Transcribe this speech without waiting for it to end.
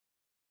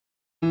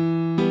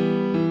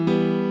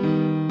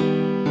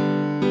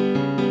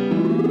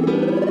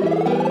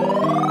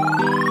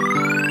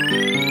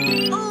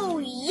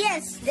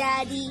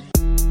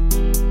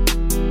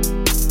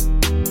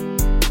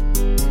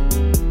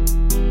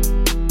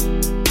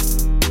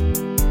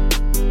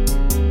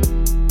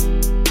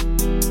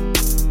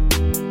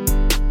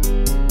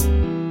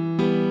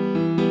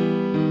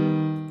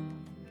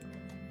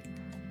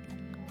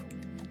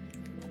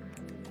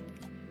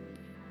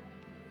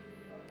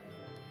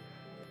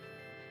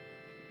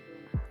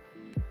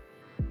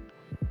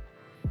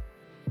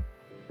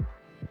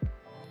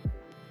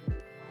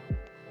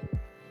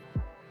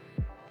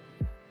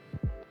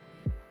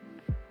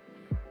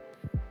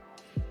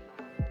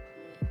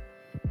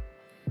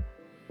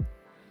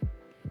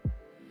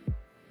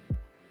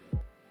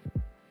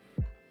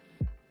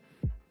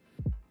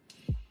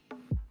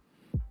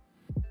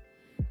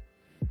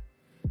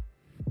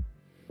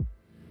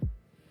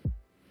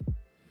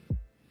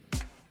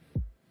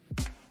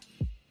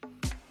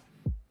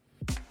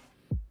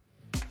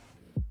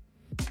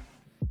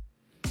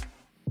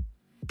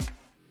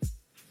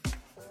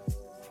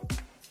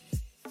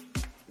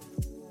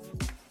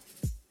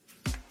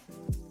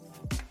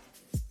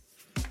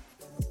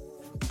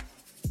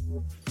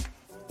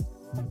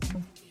Hey,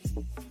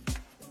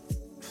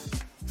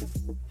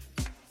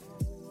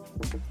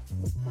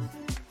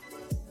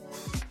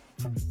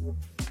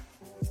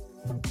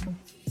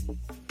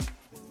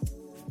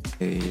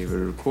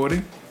 we're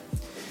recording.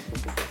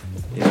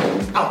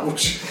 Yeah.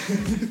 Ouch!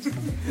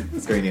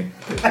 It's going in.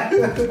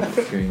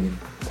 It's going in.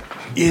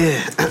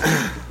 Yeah.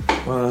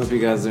 Well, I hope you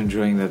guys are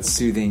enjoying that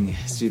soothing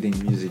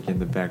music in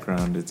the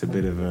background. It's a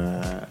bit of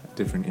a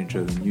different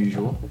intro than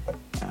usual.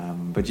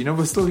 But you know,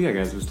 we're still here,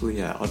 guys. We're still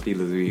here. Hot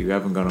Dealers, we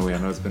haven't gone away. I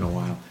know it's been a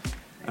while.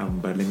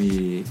 But let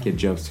me get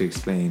Jobs to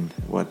explain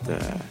what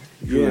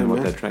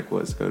that track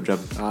was. Go,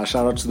 Jobs.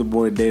 Shout out to the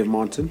boy Dave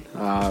Martin.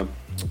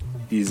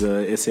 He's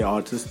a SA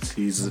artist.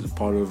 He's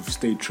part of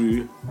Stay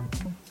True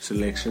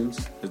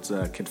Selections. It's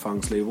a Kid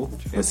Funk's label.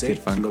 SA, Kid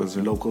Funk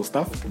local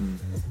stuff.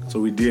 So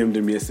we DM'd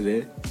him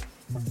yesterday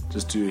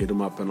just to hit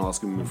him up and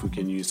ask him if we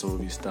can use some of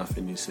his stuff,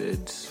 and he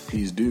said,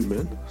 please do,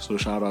 man. So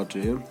shout out to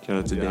him. Shout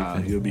out to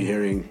Dave. You'll be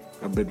hearing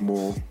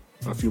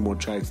a few more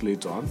tracks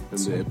later on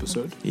in the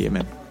episode. Yeah,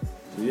 man.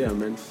 So yeah,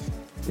 man.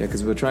 Yeah,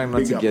 because we're trying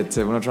not to get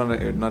we're not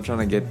trying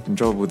to get in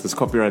trouble with this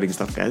copywriting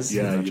stuff, guys.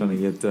 Yeah, we're not trying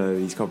to get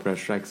these copyright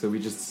strikes, so we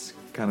just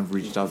kind of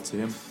reached out to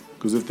him.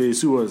 Because if they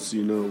sue us,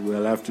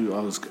 we'll have to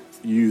ask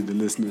you, the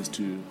listeners,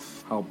 to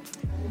help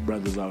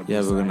brothers out.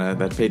 Yeah, we're gonna,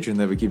 that Patreon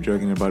that we keep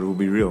joking about will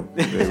be real.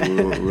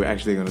 we're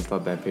actually gonna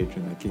start that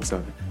Patreon that kicks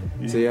off.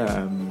 So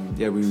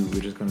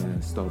we're just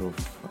gonna start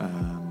off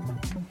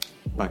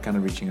by kind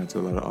of reaching out to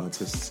a lot of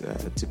artists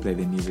to play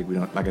their music. We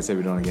don't, like I said,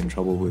 we don't want to get in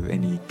trouble with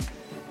any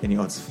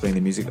artists playing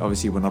their music.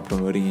 Obviously, we're not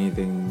promoting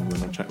anything,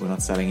 we're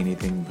not selling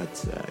anything,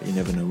 but you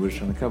never know. We're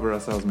trying to cover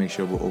ourselves, make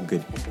sure we're all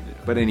good.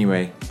 But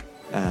anyway,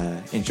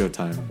 intro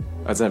time.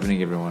 What's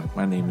happening, everyone?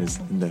 My name is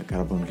Linda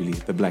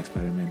Karabongili, the Black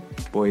Spider-Man.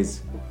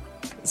 Boys,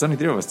 it's only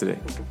 3 of us today.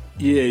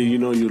 Yeah,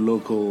 your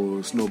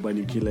local Snow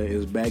Bunny Killer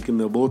is back in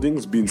the building.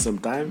 It's been some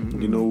time.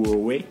 We're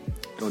away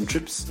on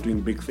trips, doing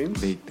big things.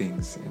 Big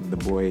things. And the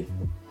boy,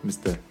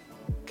 Mr.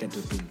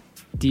 Caterpillar.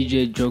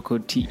 DJ Joko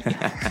T.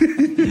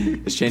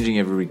 It's changing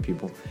every week,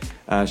 people.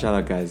 Shout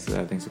out, guys.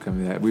 Thanks for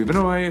coming back. We've been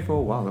away for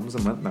a while. That was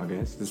a month now,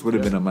 guys. This would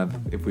have been a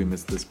month if we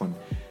missed this one.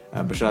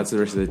 But shout out to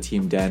the rest of the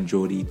team, Dan,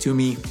 Jordy,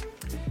 Toomey.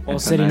 All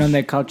sitting on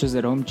their couches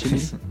at home,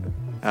 chilling.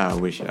 I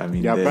wish. I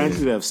mean, yeah,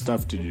 apparently they have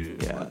stuff to do.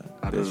 Yeah,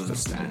 I don't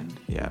understand.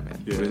 Yeah,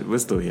 man. Yeah. We're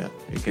still here.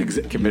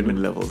 Commitment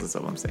levels, that's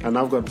all I'm saying. And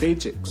I've got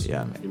paychecks.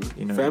 Yeah,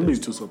 man. Families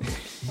to support.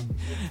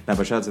 Nah,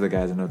 but shout out to the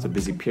guys. I know it's a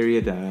busy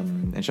period.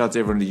 And shout out to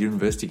everyone at the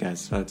university,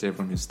 guys. Shout out to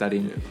everyone who's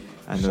studying. Yeah.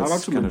 And shout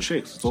out to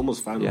Matrix. It's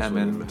almost final. Yeah,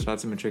 man. Shout out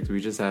to Matrix.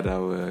 We just had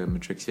our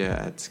Matrix here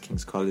at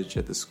King's College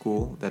at the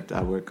school that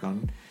I work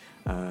on.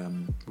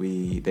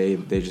 They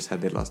just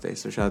had their last day.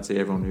 So shout out to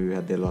everyone who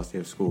had their last day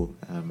of school.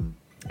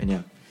 And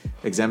yeah,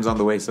 exams on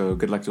the way. So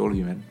good luck to all of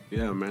you, man.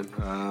 Yeah,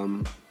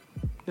 man.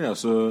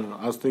 So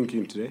I was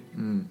thinking today,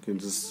 can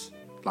just,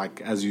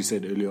 like as you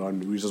said earlier on,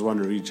 we just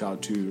want to reach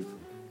out to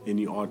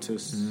any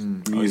artists,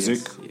 music,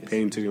 yes.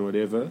 painting, or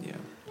whatever. Yeah.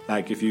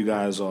 Like if you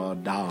guys are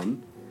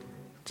down,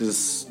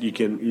 just you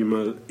can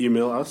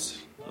email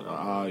us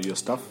your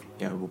stuff.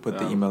 Yeah, we'll put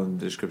the email in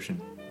the description.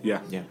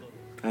 Yeah. Yeah.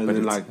 And but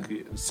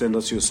then send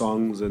us your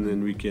songs, and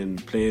then we can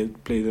play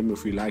them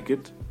if we like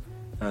it,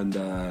 and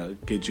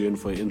get you in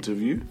for an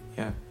interview.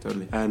 Yeah,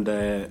 totally. And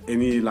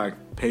any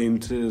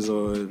painters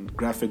or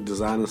graphic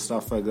designer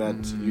stuff like that,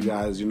 you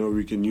guys,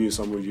 we can use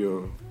some of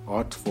your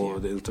art for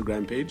the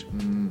Instagram page,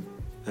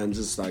 and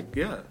just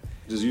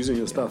just using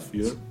your stuff.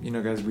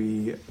 Guys,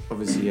 we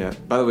obviously.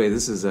 By the way,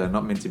 this is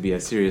not meant to be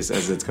as serious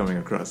as it's coming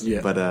across.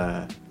 Yeah. But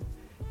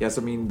so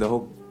I mean, the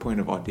whole point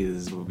of Art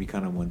Dealers is we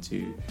kind of want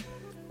to.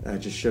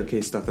 Just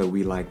showcase stuff that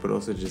we like, but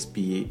also just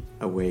be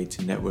a way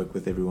to network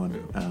with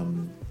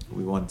everyone.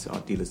 We want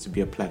Art Dealers to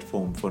be a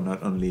platform for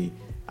not only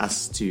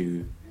us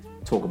to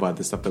talk about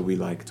the stuff that we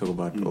like, talk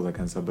about all that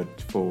kind of stuff, but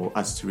for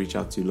us to reach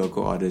out to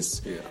local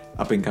artists,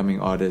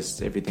 up-and-coming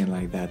artists, everything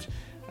like that.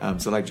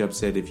 So like Job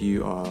said, if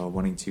you are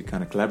wanting to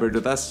kind of collaborate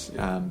with us,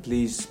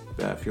 please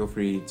feel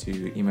free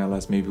to email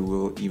us. Maybe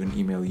we'll even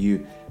email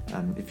you.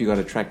 If you got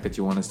a track that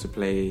you want us to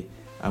play,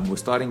 we're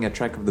starting a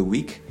track of the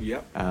week.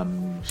 Yep.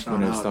 We're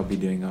going to start be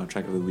doing our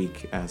track of the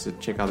week. So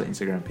check out the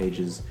Instagram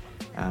pages.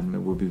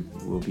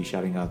 We'll be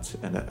shouting out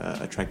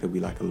a track that we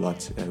like a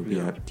lot. It'll be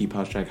a deep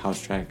house track,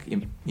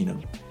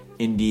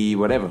 indie,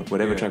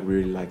 whatever track we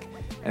really like.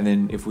 And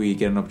then if we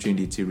get an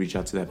opportunity to reach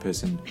out to that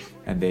person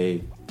and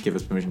they give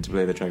us permission to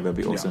play the track, that'll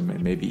be awesome.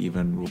 And maybe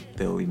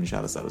they'll even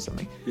shout us out or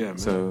something. Yeah. Man.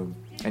 So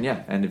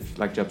and if,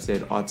 like Job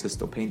said,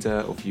 artist or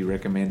painter, or if you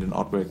recommend an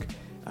artwork.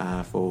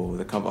 For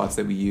the cover arts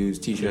that we use,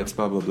 t-shirts,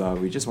 blah blah blah.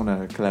 We just want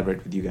to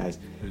collaborate with you guys.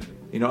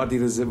 Art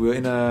Dealers, we're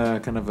in a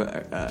kind of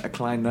a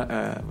climb.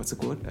 What's it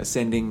called?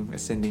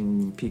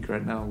 Ascending peak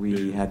right now.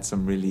 We had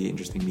some really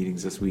interesting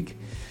meetings this week.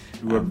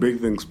 We have big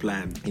things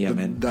planned. Yeah,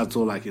 man. That's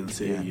all I can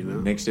say. Yeah.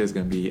 Next year is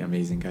going to be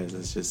amazing, guys.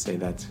 Let's just say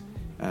that.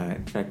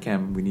 In fact,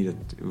 Cam,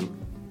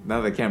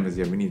 now that Cam is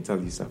here, we need to tell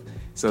you stuff.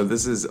 So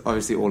this is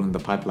obviously all in the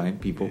pipeline,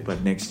 people.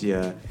 But next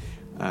year,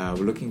 we're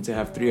looking to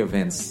have 3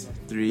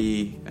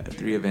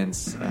 three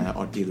events,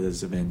 Art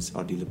Dealers events,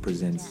 Art Dealer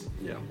Presents.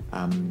 Yeah.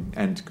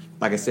 And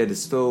like I said,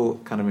 it's still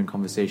kind of in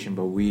conversation,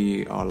 but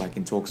we are like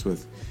in talks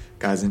with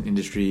guys in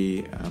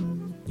industry,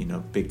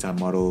 big time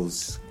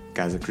models,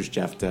 guys like Chris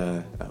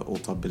Jafta, all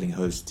top billing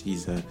host.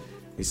 He's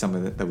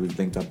someone that we've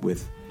linked up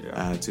with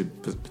to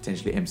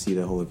potentially MC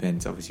the whole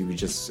event. Obviously, we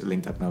just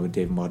linked up now with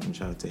Dave Martin.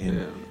 Shout out to him.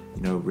 Yeah.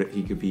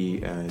 He could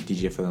be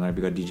DJ for the night.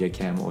 We got DJ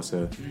Cam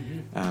also.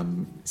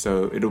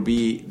 So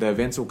the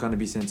events will kind of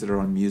be centered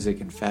around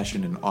music and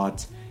fashion and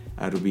art.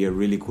 It'll be a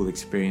really cool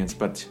experience.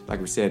 But like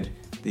we said,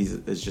 these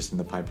is just in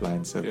the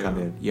pipeline. So kind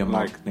of year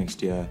mark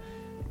next year.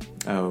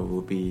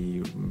 Will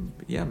be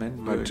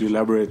man. Like to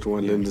elaborate on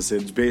what Linda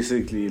said, it's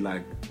basically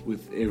like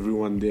with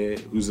everyone there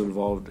who's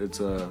involved. It's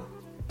the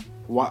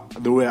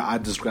way I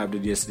described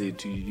it yesterday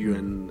to you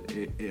and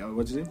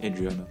what's his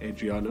name?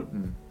 Adriano.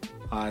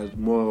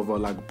 More of a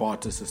like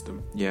barter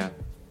system. Yeah.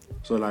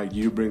 So like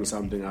you bring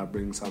something, I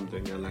bring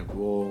something, and like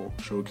we'll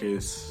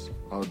showcase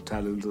our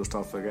talent and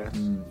stuff like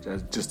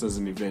that. Just as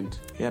an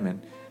event. Yeah,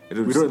 man.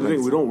 We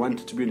don't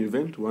want it to be an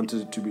event. We want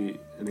it to be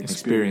an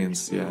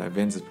experience. Yeah,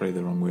 events is probably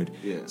the wrong word.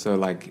 Yeah. So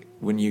like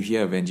when you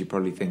hear event, you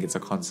probably think it's a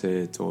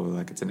concert or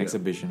like it's an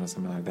exhibition or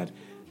something like that.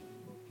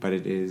 But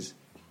it is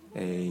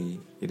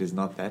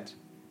not that.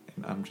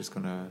 And I'm just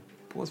gonna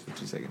pause for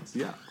 2 seconds.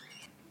 Yeah.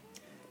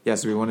 Yeah,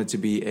 so we want it to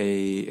be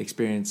a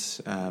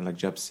experience, like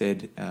Jab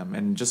said,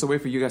 and just a way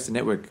for you guys to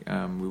network.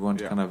 We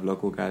want kind of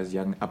local guys,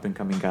 young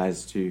up-and-coming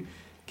guys to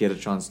get a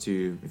chance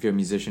to, if you're a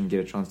musician, get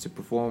a chance to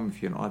perform.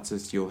 If you're an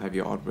artist, you'll have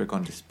your artwork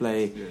on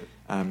display.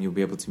 Yeah. You'll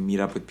be able to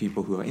meet up with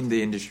people who are in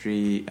the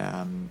industry.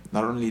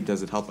 Not only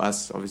does it help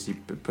us, obviously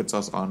it puts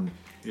us on,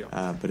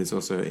 but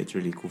it's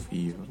really cool for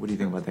you. What do you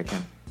think about that,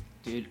 Ken?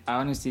 Dude, I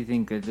honestly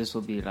think that this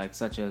will be like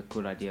such a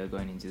cool idea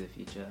going into the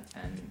future,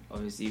 and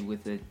obviously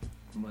with it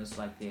most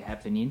likely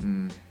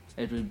happening,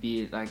 it would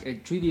be like,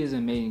 it truly is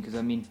amazing, because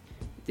I mean,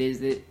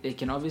 it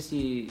can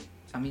obviously,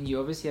 I mean, you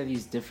obviously have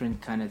these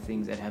different kind of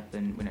things that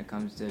happen when it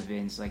comes to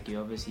events. Like you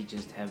obviously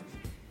just have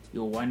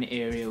your one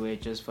area where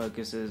it just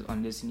focuses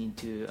on listening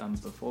to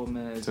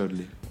performers.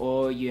 Totally.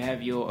 Or you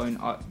have your own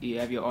art, you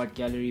have your art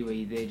gallery where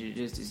you're there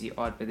just to see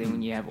art. But then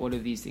when you have all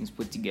of these things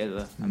put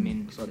together, I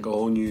mean, it's like a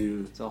whole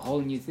new. It's a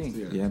whole new thing.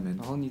 Yeah, man.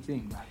 A whole new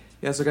thing.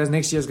 Yeah, so guys,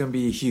 next year is going to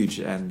be huge.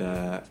 And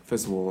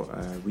first of all,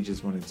 we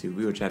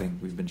been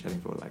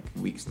chatting for like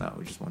weeks now.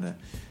 We just want to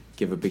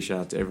give a big shout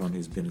out to everyone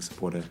who's been a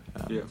supporter.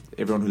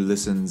 Everyone who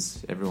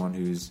listens, everyone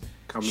who's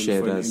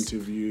shared us,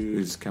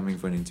 who's coming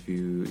for an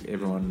interview,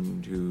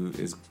 everyone who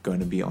is going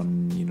to be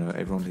on,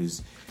 everyone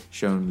who's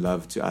shown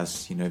love to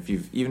us.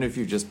 Even if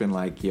you've just been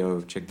like,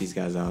 yo, check these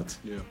guys out.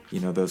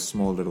 Yeah. Those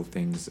small little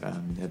things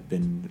have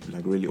been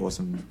like really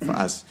awesome for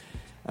us.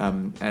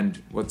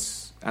 And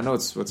what's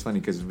funny,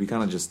 because we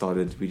kind of just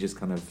started, we just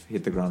kind of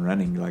hit the ground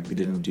running. Like we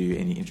didn't do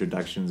any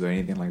introductions or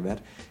anything like that.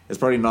 There's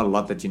probably not a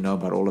lot that you know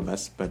about all of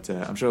us, but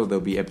I'm sure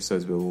there'll be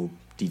episodes where we'll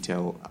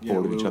detail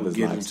all of each other's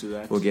lives.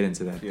 We'll get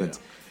into that. Yeah. But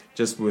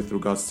just with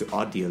regards to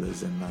Art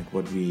Dealers and like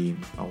what we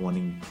are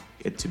wanting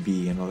it to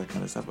be and all that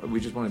kind of stuff, we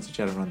just wanted to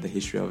chat around the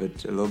history of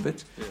it a little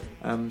bit.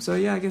 Yeah. So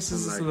yeah, I guess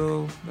this is a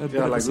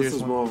bit of a serious this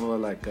is one. more of a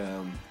like.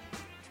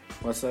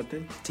 What's that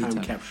thing?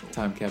 Time capsule.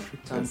 Time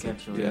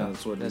capsule. Yeah,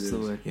 that's what that's it is. the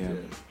word. Yeah.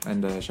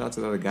 And shout out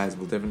to the other guys.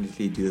 We'll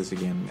definitely do this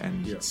again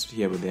and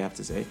hear what they have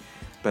to say.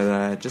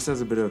 But just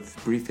as a bit of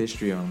brief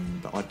history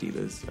on the Art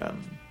Dealers,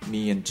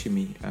 me and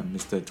Chimmy,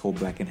 Mr. Tall,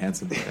 Black and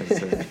Handsome,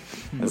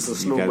 as a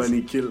snow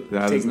bunny kill.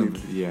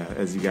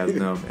 As you guys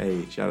know,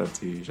 hey, shout out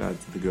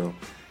to the girl.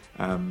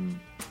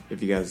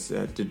 If you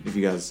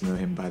guys know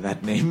him by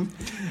that name,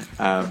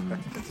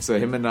 so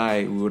him and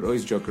I, we would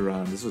always joke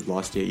around. This was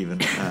last year even.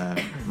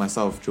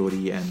 Myself,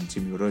 Jordy, and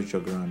Jimmy would always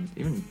joke around.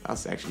 Even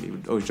us actually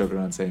would always joke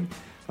around saying,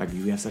 like,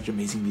 we have such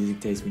amazing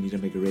music taste. We need to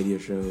make a radio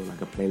show,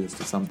 like a playlist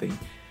or something.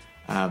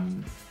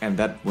 And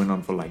that went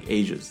on for like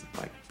ages,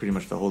 like pretty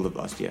much the whole of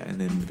last year. And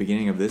then the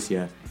beginning of this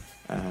year,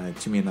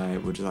 Jimmy and I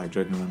were just like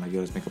joking around, like, yo,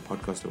 let's make a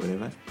podcast or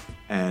whatever.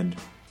 And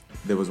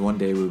there was one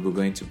day we were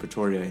going to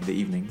Pretoria in the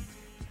evening.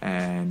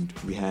 And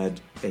we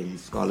had a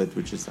Scarlett,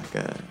 which is like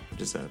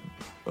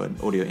an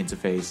audio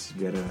interface.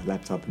 We had a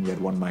laptop and we had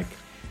one mic,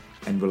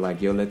 and we're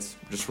like, yo, let's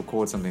just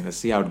record something. Let's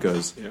see how it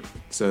goes. Yep.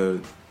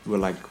 So we're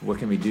like, what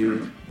can we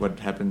do? What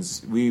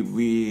happens? We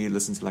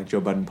listen to like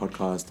Joe Budden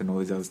podcast and all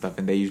this other stuff,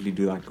 and they usually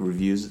do like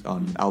reviews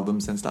on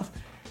albums and stuff.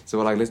 So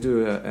we're like, let's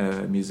do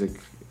a music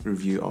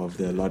review of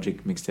the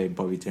Logic mixtape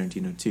Bobby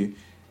Tarantino 2.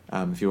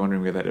 If you're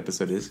wondering where that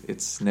episode is,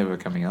 it's never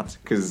coming out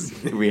because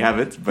we have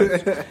it, but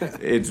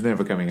it's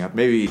never coming out.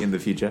 Maybe in the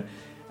future.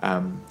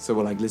 So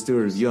we're like, let's do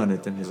a review on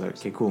it. And he's like,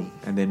 okay, cool.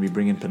 And then we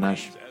bring in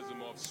Panache,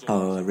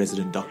 our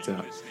resident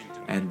doctor,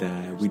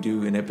 and we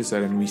do an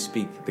episode and we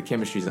speak. The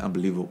chemistry is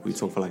unbelievable. We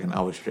talk for like an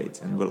hour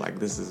straight, and we're like,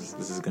 this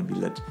is going to be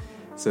lit.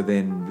 So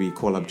then we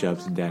call up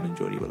Jabs and Dan and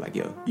Jordy. We're like,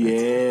 yo,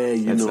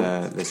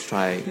 let's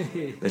try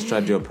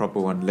do a proper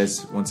one.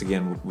 That's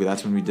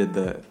when we did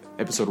the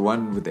episode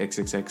 1 with the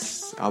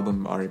XXX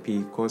album RIP,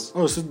 of course.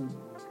 Oh, so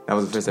That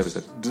was the first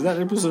episode. Did that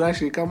episode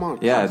actually come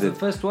out? Yeah, the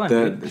first one.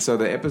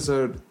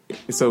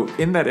 So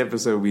in that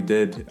episode, we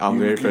did our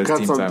very first cut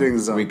team some time.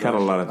 things out, We cut a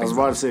lot of I was things.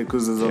 about to say,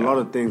 because there's a Yeah. lot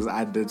of things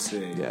I did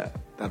say Yeah.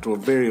 that were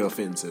very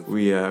offensive.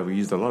 We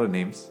used a lot of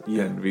names,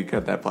 Yeah. and we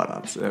cut that part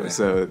out.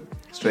 So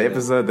the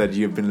episode that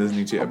you've been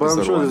listening to, But I'm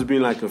episode sure one. there's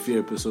been like a few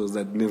episodes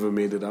that never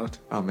made it out.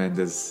 Oh man,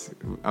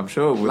 I'm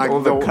sure with Like all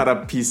the the- cut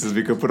up pieces,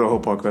 we could put a whole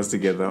podcast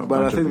together. A But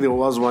bunch I of think them. there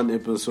was one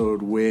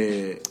episode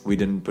where, we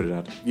didn't put it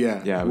out.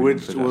 yeah, we which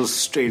didn't put it out. was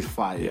straight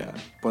fire. Yeah.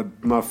 But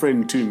my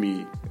friend to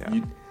me, Yeah.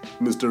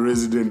 Mr.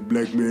 Resident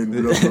Black Man,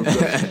 blah, blah, blah,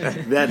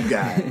 that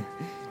guy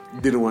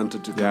didn't want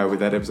it to come Yeah, out. with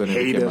that episode never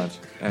Hate came it. out.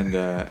 And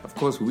of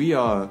course, we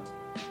are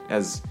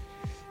as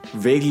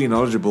vaguely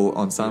knowledgeable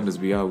on sound as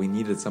we are. We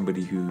needed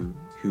somebody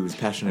who's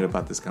passionate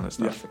about this kind of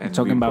stuff. Yeah. And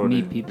Talking we about brought me,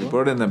 in- people. We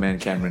brought in the man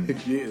Cameron.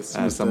 Yes,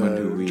 Someone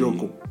Mr. who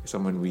Joko.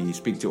 someone we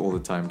speak to all the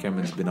time.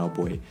 Cameron's been our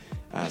boy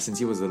since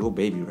he was a little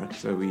baby, right?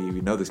 So we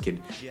know this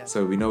kid,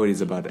 so we know what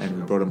he's about, and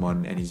we brought him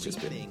on, and he's just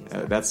been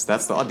that's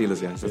the Art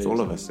Dealers guys. That's all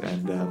of us,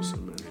 and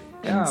Awesome, man.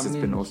 Yeah, it's I mean,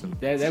 been awesome.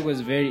 That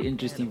was very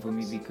interesting for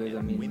me because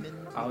I mean,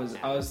 I was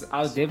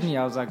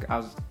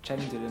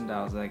chatting to Linda.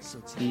 I was like,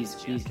 please,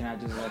 can I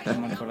just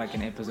come on for like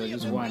an episode,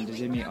 just one, just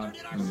get me on.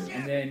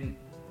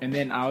 And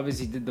then I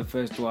obviously did the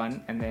first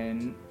one, and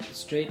then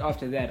straight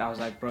after that, I was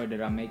like, bro, did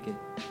I make it?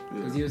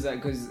 Because he was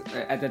like, because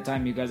at the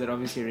time you guys had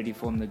obviously already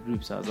formed the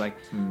group, so I was like,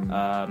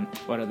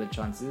 what are the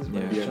chances?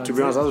 What are the Yeah, to chances?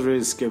 be honest, I was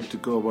very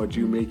skeptical about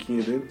you making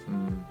it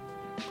in.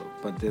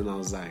 But then I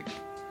was like,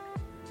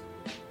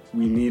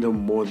 we need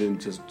him more than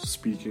just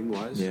speaking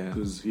wise. Yeah.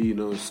 Because he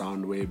knows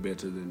sound way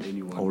better than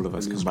anyone. All of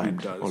us in this group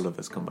combined. does. All of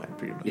us combined,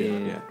 pretty much.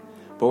 Yeah.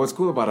 But what's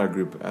cool about our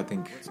group, I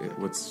think,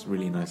 what's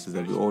really nice is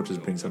that we all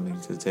just bring something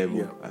to the table.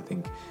 Yeah. I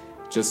think,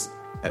 just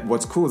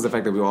what's cool is the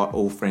fact that we are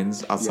all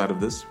friends outside Yeah.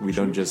 of this. We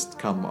don't just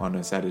come on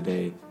a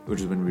Saturday, which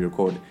is when we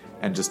record,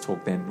 and just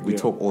talk. Then we Yeah.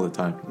 talk all the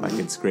time. Like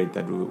it's great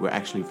that we're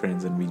actually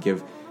friends, and we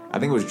give. I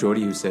think it was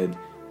Jordy who said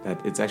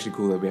that it's actually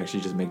cool that we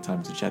actually just make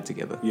time to chat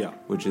together. Yeah.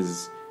 Which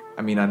is.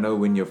 I mean, I know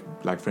when you're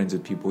like friends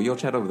with people, you'll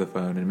chat over the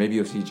phone and maybe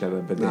you'll see each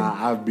other, but then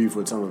Nah, I've beef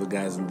with some of the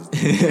guys in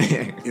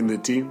the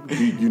team.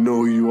 You know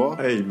who you are.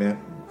 hey man,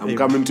 I'm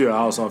coming to your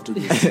house after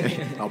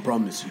this. I'll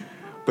promise you.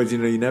 But you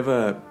know, you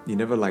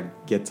never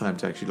like get time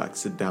to actually like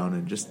sit down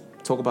and just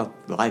talk about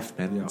life,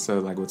 man. Yeah. So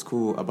like, what's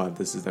cool about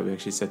this is that we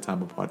actually set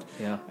time apart.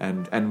 Yeah.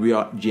 And we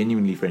are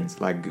genuinely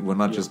friends. Like we're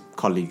not Yeah. just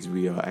colleagues.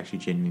 We are actually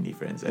genuinely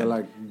friends. Yeah, And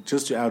like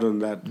just to add on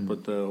that,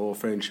 but the whole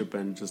friendship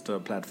and just a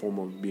platform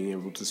of being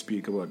able to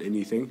speak about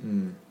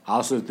anything. I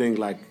also think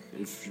like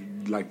if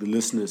like the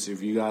listeners,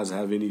 if you guys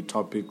have any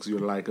topics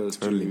you'd like us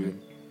Totally, to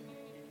man.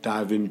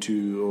 dive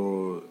into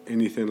or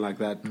anything like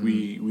that,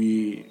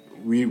 we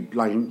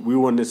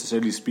won't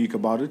necessarily speak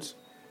about it,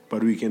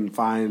 but we can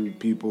find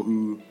people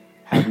who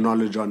have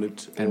knowledge on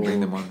it and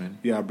bring them on, man.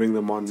 Yeah, bring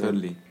them on.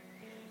 Totally.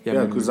 Yeah,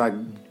 man, because like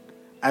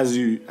as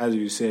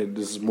you said,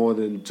 this is more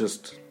than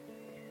just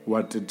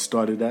what it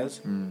started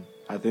as.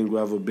 I think we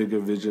have a bigger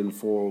vision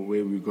for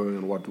where we're going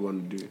and what we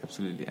want to do.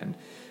 absolutely. And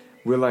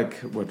we're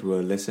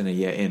we're less than a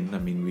year in. I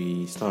mean,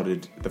 we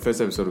started the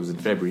first episode was in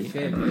February.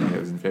 And, it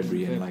was in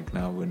February, and like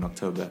now we're in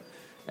October,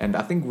 and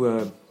I think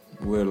we're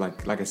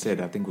like I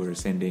said, I think we're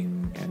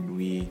ascending, and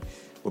we're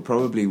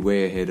probably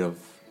way ahead of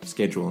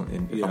schedule. If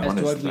I'm As to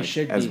honest, what we like,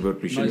 should as be.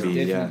 what we should Most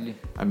be. definitely. Yeah,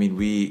 I mean,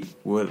 we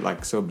were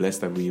like so blessed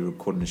that we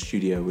record in a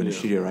studio. We're in a Yeah.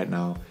 studio right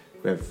now.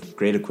 We have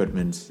great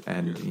equipment,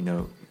 and you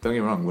know, don't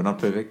get me wrong, we're not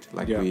perfect.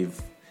 Like Yeah.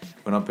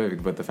 we're not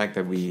perfect, but the fact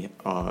that we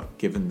are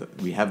given,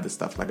 we have the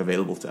stuff like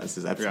available to us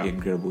is absolutely Yeah.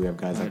 incredible. We have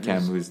guys like it Cam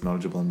is. who's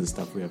knowledgeable in this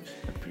stuff. We have,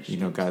 you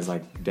know, guys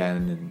like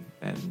Dan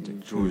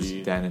and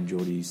Jordy. Dan and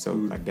Jordy. So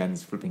like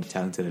Dan's flipping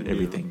talented at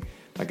everything.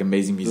 Like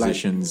amazing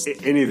musicians.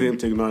 Like, anything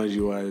technology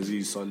wise,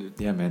 he's solid.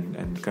 Yeah, man,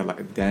 and guys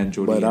like Dan,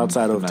 Jordy. But and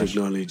outside of Panache.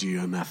 technology,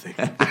 you're nothing.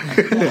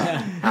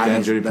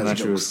 Dan, Jordy, That's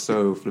Panache was jokes.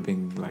 so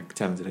flipping like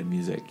talented at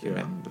music. Yeah, Yeah.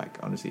 man, like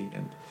honestly,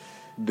 and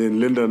Then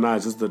Linda and I are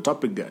just the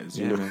topic guys.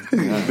 You yeah, know? man.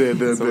 Yeah. the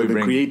That's what we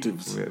bring.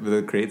 creatives.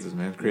 We're the creators,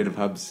 man. Creative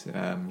hubs. You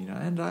know,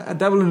 and I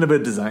dabble in a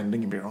bit of design.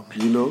 Don't get me wrong.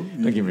 You know,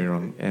 Don't get me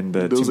wrong. And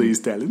those are Timmy, his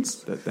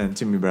talents. and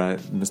Timmy, bro,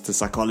 Mr.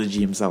 Psychology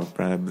himself,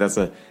 bro.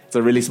 It's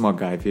a really smart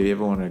guy. If you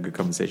ever want a good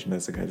conversation,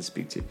 that's the guy to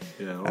speak to.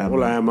 Yeah,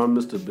 all I am, I'm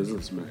Mr.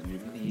 Businessman. You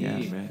know?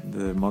 Yeah, man.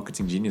 The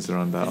marketing genius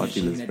around the art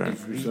Finishing dealers, that bro.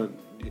 degree. So,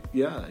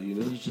 yeah, you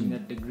know. Finishing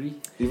that degree.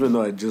 Even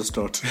though I just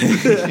started.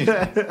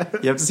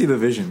 You have to see the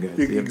vision, guys.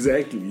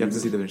 Exactly. You have to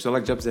see the vision. So,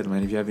 like Jab said,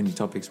 man, if you have any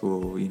topics,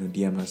 we'll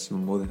DM us. We're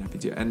more than happy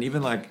to. And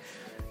even like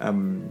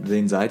the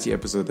anxiety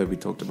episode that we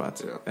talked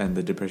about and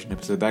the depression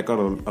episode, that got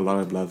a lot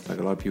of love. Like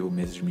a lot of people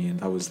messaged me, and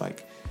that was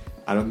like,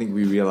 I don't think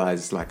we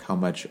realized like how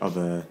much of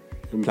a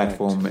Impact,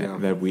 platform yeah.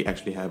 that we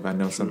actually have. I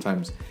know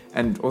sometimes,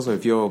 and also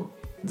if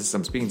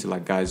I'm speaking to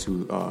like guys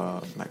who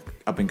are like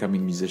up and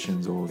coming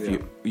musicians, or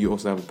if you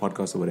also have a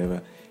podcast or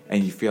whatever,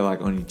 and you feel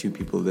like only 2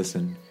 people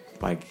listen.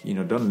 Like, you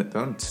know,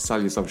 don't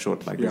sell yourself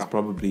short. Like, there's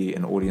probably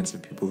an audience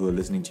of people who are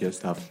listening to your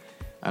stuff.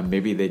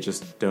 Maybe they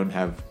just don't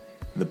have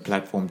the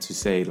platform to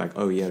say, like,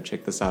 oh, yeah,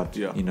 check this out.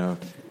 Yeah. You know,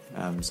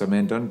 So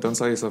man, don't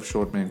sell yourself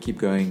short, man. Keep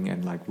going,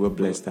 and like we're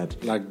blessed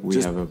that like we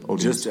just, have an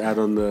audience. just to add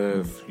on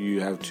if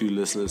you have 2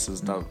 listeners and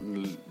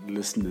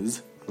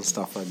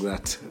stuff like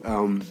that.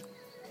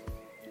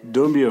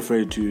 Don't be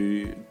afraid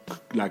to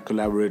like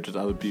collaborate with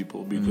other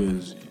people,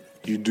 because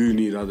you do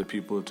need other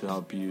people to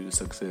help you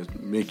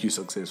make you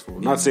successful.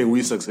 Not saying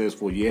we're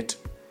successful yet,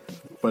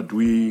 but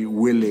we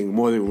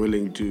more than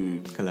willing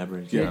to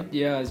collaborate. Yeah.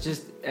 Yeah, it's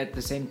just at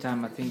the same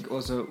time, I think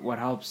also what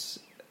helps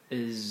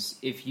is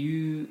if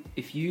you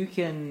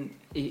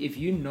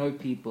know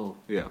people,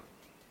 Yeah.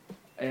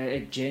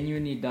 It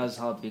genuinely does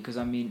help, because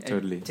I mean,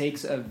 Totally. it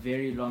takes a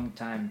very long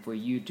time for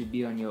you to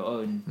be on your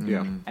own,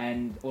 Yeah.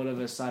 and all of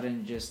a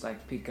sudden just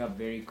like pick up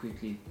very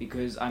quickly.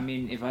 Because I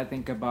mean, if I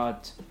think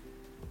about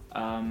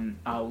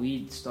how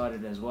we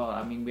started as well,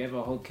 I mean, we have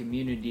a whole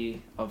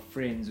community of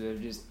friends who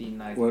have just been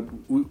like, What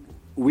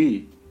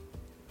we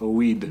or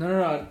weed?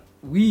 no,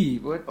 we,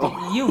 what?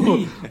 Oh. You,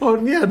 we. Oh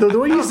yeah, the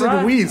way you said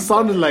Right. weed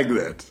sounded like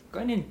that.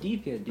 Going in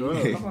deep here, dude.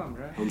 Oh. Come on,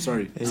 bro. I'm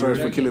sorry. Hey, Sorry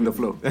for okay. killing the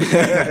flow.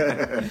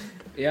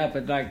 Yeah,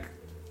 but like,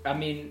 I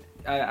mean,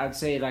 I'd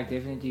say like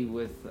definitely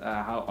with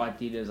how art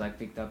dealers like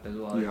picked up as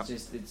well. Yeah. It's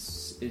just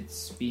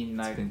it's been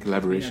like been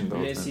collaboration it's been the a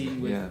whole time.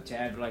 blessing with Yeah. to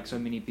have like so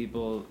many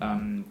people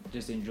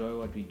just enjoy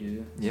what we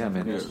do. Yeah,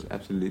 man, Yeah.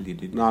 absolutely,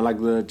 dude. No,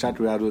 like the chat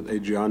we had with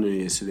Adriano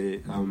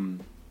yesterday,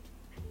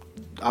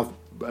 I've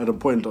at a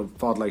point I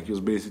felt like he was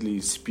basically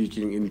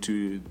speaking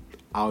into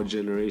our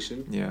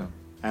generation, Yeah,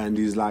 and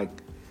he's like,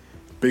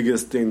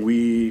 biggest thing,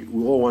 we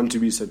all want to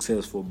be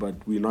successful, but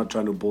we're not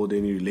trying to build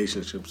any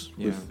relationships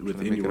yeah. with Trying to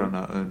make it anyone. on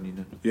our own, you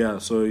know. Yeah,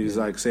 so he's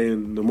like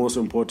saying the most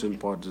important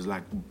part is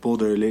like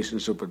build a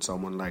relationship with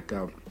someone. Like,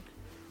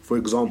 for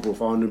example,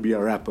 if I want to be a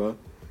rapper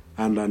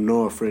and I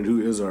know a friend who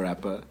is a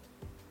rapper,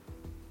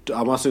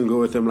 I mustn't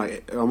go with him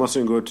I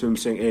mustn't go to him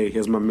saying, "Hey,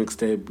 here's my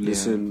mixtape.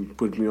 Listen,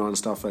 put me on,"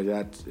 stuff like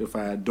that. If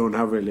I don't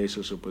have a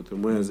relationship with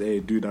him, whereas, "Hey,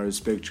 dude, I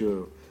respect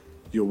your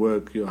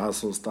work, your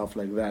hustle, stuff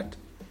like that,"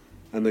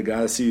 and the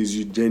guy sees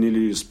you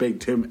genuinely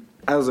respect him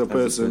as a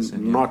person, yeah.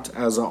 not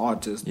as an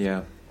artist.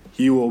 Yeah,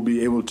 He will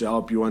be able to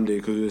help you one day,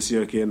 because you see,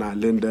 okay, now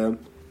Linda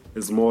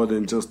is more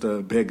than just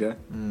a beggar.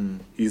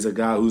 He's a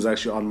guy who's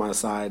actually on my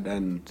side,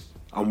 and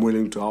I'm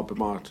willing to help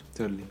him out.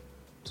 totally.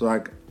 So,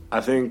 like, I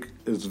think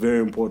it's very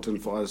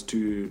important for us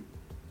to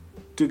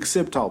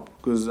accept help,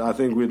 because I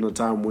think we're in a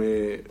time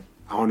where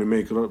I want to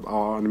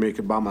make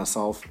it by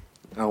myself.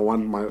 I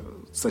want my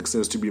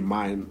success to be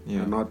mine,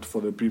 Yeah. and not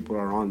for the people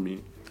around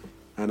me.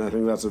 And I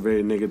think that's a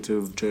very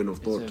negative train of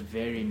thought. It's a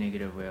very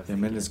negative way of Yeah,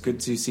 thinking. man, it's good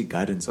to seek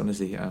guidance,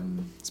 honestly.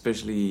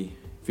 Especially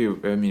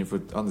if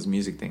we're on this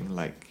music thing,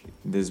 like,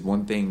 there's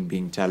one thing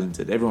being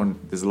talented.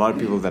 There's a lot of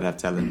people that have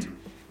talent,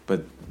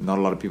 but not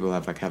a lot of people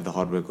have the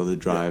hard work or the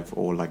drive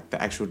or like the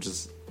actual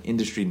just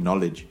industry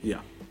knowledge.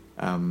 Yeah.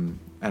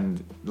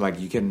 And like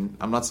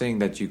I'm not saying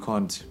that you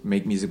can't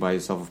make music by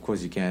yourself. Of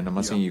course you can. I'm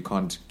not saying you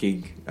can't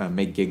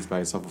make gigs by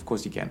yourself. Of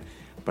course you can.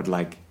 But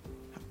like,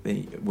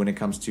 when it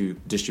comes to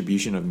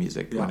distribution of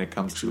music, when it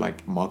comes to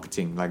like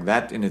marketing, like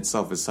that in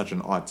itself is such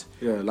an art.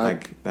 Yeah,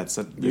 like that's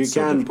you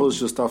so can difficult. post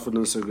your stuff on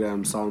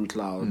Instagram,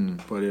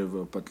 SoundCloud,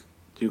 whatever, but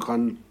you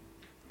can't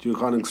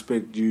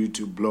expect you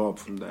to blow up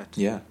from that.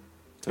 Yeah.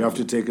 You have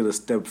to take it a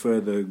step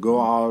further. Go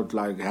out,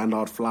 like hand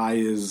out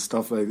flyers,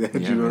 stuff like that.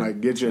 Yeah, you know, man.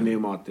 like get your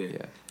name out there.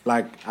 Yeah.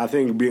 Like, I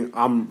think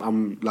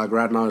I'm like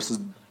right now, this is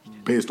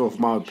based off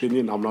my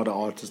opinion. I'm not an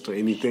artist or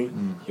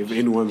anything, if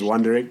anyone's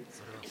wondering.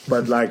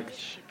 But like,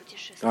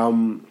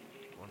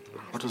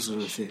 what was I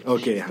going to say?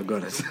 Okay, I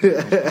got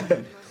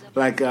it.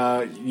 Like,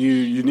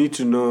 you need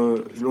to know,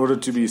 in order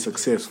to be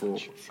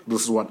successful,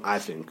 this is what I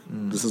think.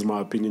 This is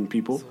my opinion,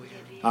 people.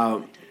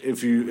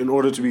 In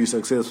order to be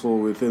successful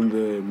within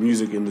the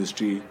music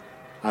industry,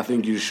 I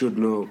think you should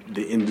know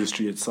the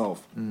industry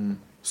itself.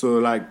 So,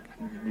 like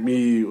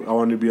me, I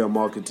want to be a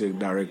marketing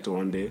director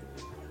one day.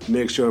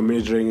 Next year, I'm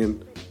majoring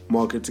in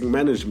marketing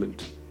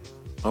management.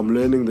 I'm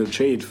learning the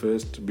trade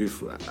first,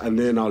 and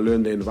then I'll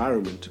learn the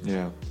environment.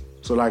 Yeah.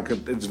 So, like,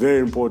 it's very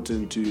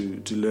important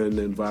to learn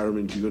the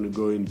environment you're going to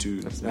go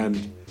into. Absolutely.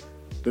 And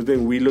the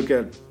thing, we look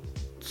at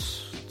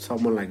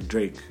someone like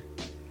Drake,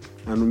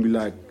 and we'll be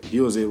like, he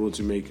was able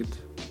to make it.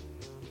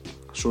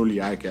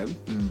 Surely I can.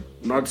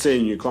 Not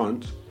saying you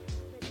can't,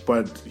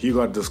 but he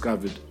got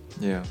discovered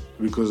Yeah.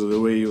 because of the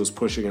way he was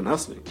pushing and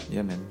hustling.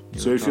 Yeah, man.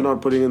 So if you're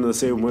not putting in the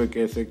same work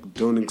ethic,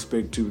 don't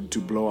expect to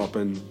blow up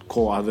and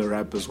call other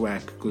rappers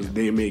whack because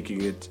they're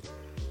making it.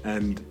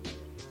 And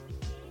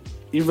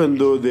even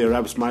though their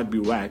raps might be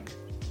whack,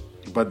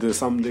 but there's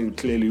something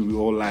clearly we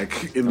all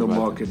like in the About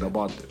market them, yeah.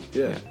 about them.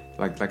 Yeah.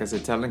 Like I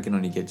said, talent can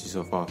only get you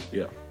so far.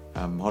 Yeah.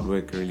 Hard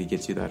work really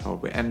gets you that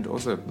hard way. And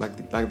also, like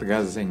the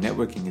guys are saying,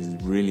 networking is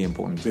really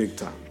important. Big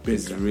time. Big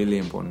It's time. really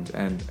important.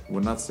 And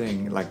we're not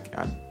saying, like,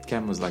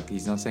 Cam was like,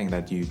 he's not saying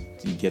that you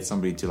get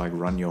somebody to, like,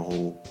 run your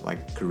whole,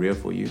 like, career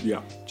for you.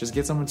 Yeah. Just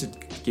get someone to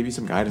give you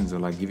some guidance or,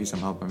 like, give you some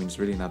help. I mean, it's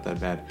really not that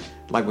bad.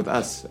 Like with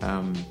us,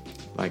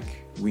 like,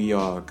 we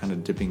are kind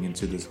of dipping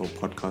into this whole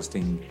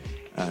podcasting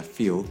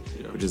field,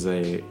 which is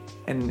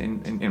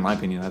in my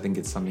opinion, I think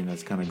it's something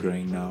that's kind of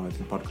growing now. I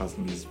think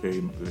podcasting is very,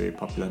 very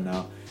popular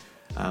now.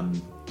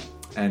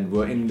 And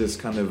we're in this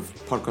kind of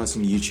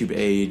podcasting YouTube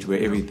age where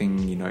everything,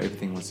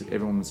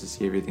 everyone wants to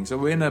see everything. So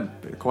we're in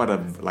quite a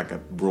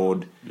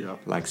broad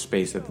like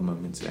space at the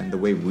moment. And the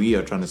way we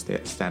are trying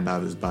to stand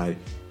out is by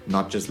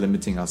not just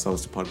limiting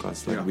ourselves to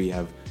podcasts. We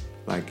have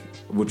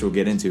which we'll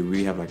get into.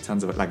 We have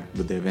tons of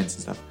with the events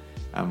and stuff.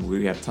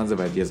 We have tons of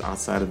ideas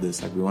outside of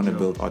this. We want to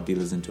build Art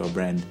Dealers into a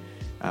brand.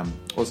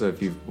 Also,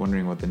 if you're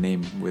wondering where the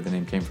name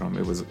came from,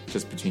 it was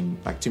just between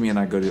Timmy and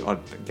I go to art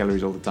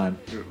galleries all the time,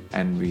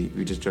 and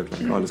we just joke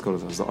let's call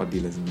ourselves the Art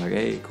Dealers, and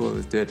hey, cool,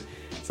 let's do it.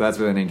 So that's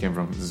where the name came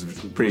from. It's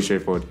pretty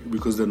straightforward.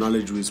 Because the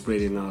knowledge we're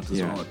spreading out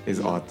is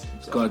art.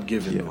 It's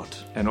God-given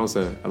art. And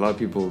also, a lot of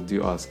people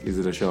do ask, is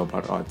it a show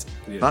about art?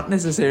 Not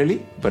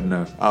necessarily, but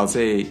no. I'll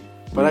say.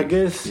 But I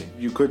guess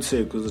you could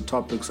say, because the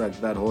topics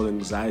like that whole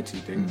anxiety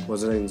thing,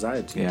 was it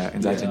anxiety? Yeah,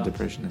 anxiety and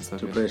depression and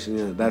stuff.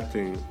 Depression, that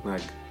thing,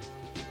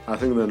 I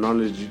think the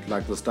knowledge,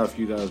 the stuff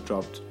you guys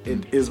dropped,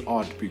 it is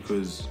art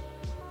because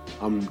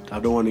I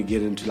don't want to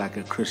get into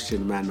a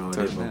Christian man or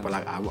whatever,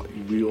 but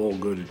we all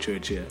go to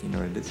church here. You know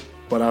what it is.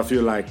 But I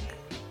feel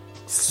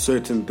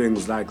certain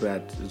things like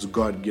that is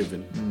God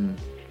given.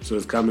 So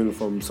it's coming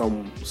from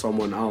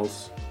someone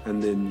else,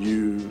 and then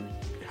you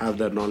have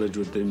that knowledge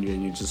within you,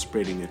 and you're just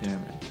spreading it. Yeah,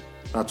 man.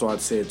 That's why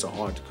I'd say it's an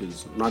art,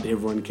 because not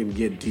everyone can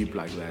get deep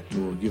like that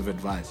or give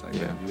advice like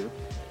that. You know?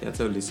 Yeah,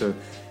 totally. So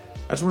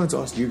I just wanted to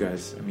ask you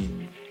guys. I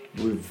mean,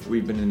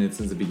 we've been in it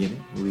since the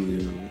beginning.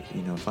 We,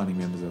 founding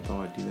members of the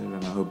Art Dealers,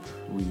 and I hope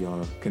we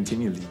are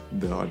continually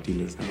the Art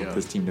Dealers. I hope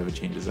this team never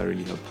changes. I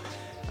really hope.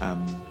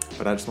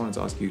 But I just wanted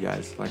to ask you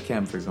guys,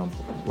 Cam, for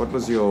example, what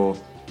was your...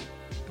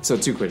 So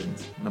 2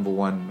 questions. Number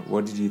 1,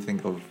 what did you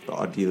think of the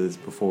Art Dealers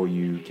before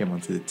you came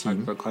onto the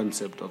team? The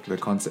concept of the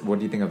concept. What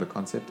do you think of the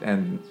concept?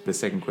 And the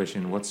second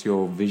question, what's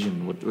your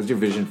vision? What was your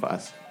vision for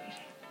us?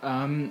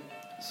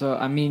 So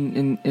I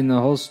mean, in the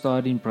whole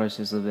starting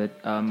process of it,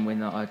 when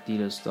the Art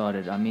Dealers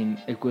started, I mean,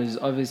 it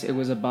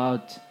was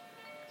about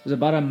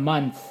a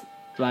month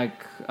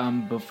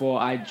before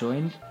I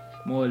joined,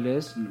 more or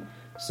less.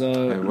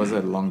 So there was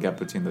a long gap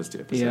between those 2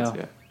 episodes.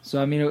 Yeah. So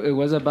I mean, it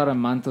was about a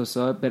month or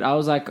so, but I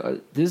was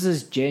this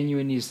is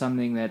genuinely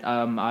something that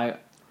I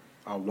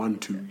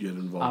want to get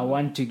involved. I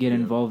want to get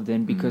involved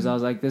in, because I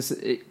was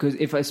because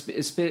if I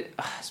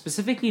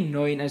specifically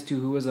knowing as to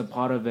who was a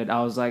part of it,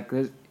 I was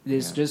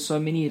there's just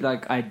so many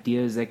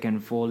ideas that can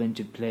fall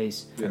into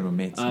place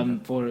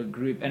for a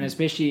group, and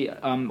especially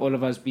all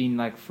of us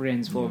being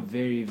friends for a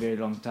very, very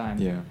long time.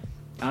 Yeah,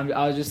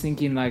 I was just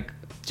thinking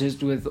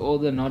just with all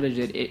the knowledge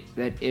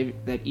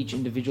that each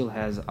individual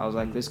has, I was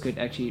this could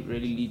actually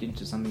really lead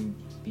into something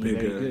being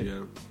bigger, very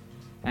good.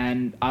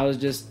 And I was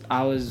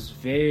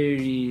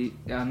very,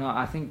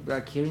 I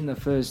think hearing the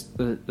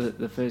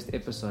first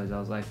episodes, I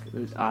was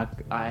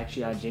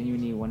I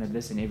genuinely want to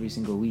listen every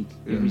single week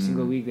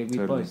that we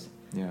post.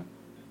 Yeah.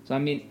 So I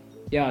mean,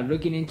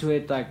 looking into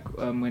it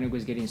when it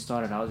was getting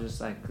started, I was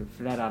just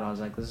flat out, I was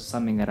this is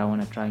something that I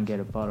want to try and get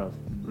a part of.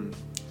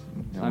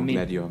 I'm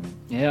glad you are, man.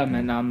 Yeah,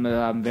 man,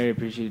 I'm very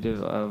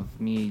appreciative of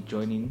me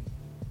joining,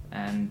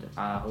 and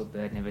I hope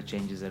that never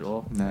changes at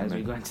all as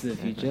we go into the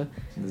future.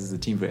 This is a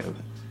team forever.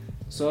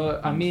 So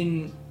I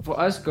mean, for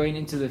us going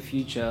into the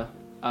future,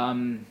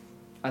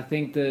 I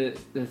think the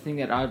thing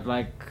that I'd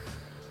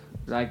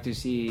like to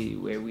see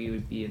where we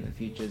would be in the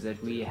future is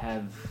that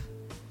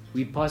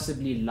we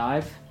possibly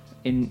live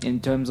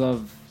in terms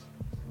of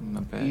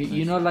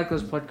you know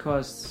those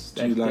podcasts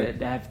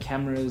that have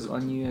cameras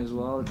on you as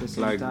well at the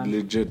same time.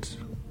 Legit.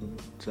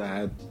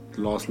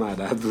 Last night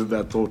I had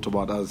that thought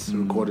about us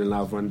recording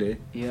live one day.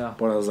 Yeah.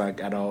 But I was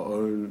at our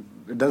own.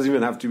 It doesn't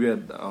even have to be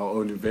at our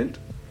own event.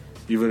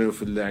 Even if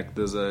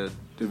there's a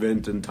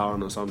event in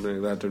town or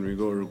something like that, and we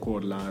go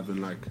record live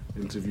and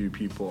interview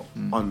people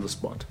on the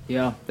spot.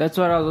 Yeah, that's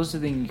what I was also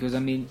thinking, because I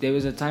mean, there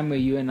was a time where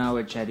you and I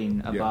were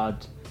chatting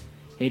about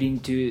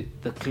heading to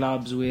the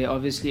clubs, where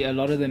obviously a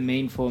lot of the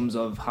main forms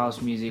of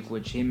house music,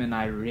 which him and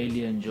I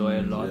really enjoy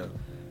a lot.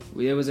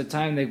 There was a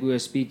time that we were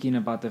speaking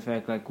about the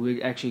fact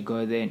we'd actually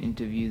go there and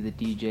interview the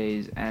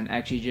DJs and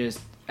actually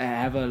just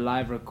have a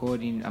live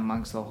recording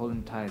amongst the whole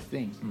entire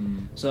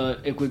thing. So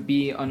it would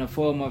be on a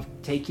form of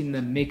taking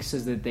the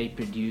mixes that they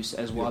produce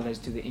as well as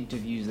to the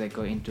interviews that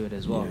go into it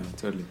as well. Yeah,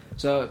 totally.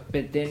 So,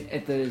 but then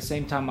at the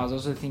same time, I was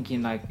also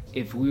thinking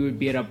if we would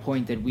be at a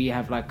point that we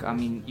have I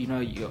mean,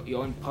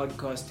 your own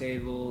podcast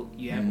table,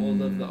 you have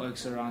all of the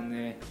oaks around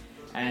there,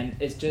 and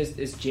it's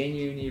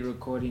genuinely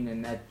recording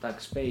in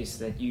that space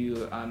that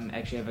you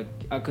actually have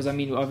because I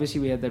mean, obviously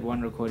we had that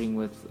one recording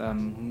with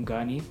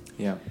Hungani.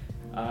 Yeah.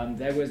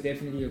 That was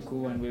definitely a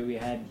cool one where we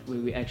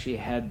actually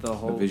had the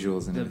whole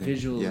visuals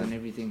and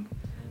everything.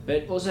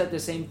 But also at the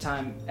same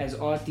time, as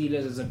Art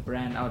Dealers as a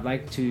brand,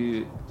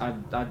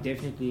 I'd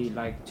definitely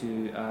like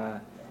to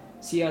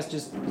see us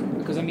just,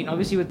 because I mean,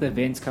 obviously with the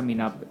events coming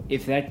up,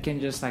 if that can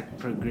just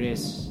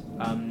progress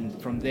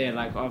from there,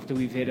 after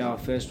we've had our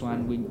first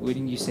one,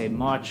 wouldn't you say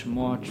March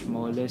more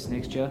or less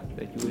next year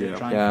that you would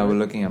try? Yeah, we're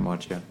looking at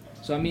March.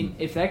 So I mean,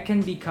 if that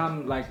can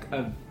become like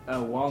a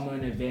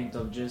well-known event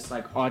of just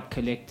like art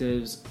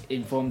collectives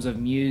in forms of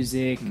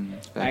music,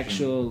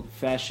 actual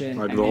fashion,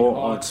 like and the then whole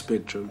art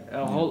spectrum,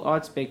 whole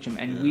art spectrum,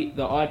 and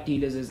the art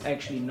dealers is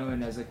actually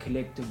known as a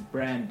collective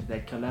brand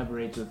that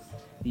collaborates with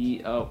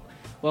the.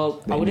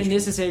 Well, I wouldn't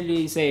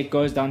necessarily say it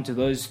goes down to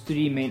those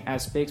three main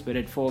aspects, but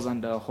it falls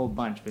under a whole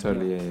bunch. But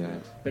Totally, yeah.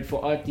 But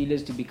for art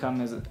dealers to become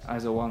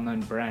as a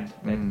well-known brand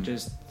that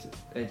just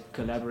it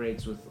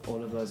collaborates with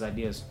all of those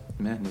ideas.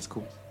 Man, that's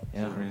cool.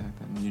 Yeah. I really like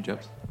that. New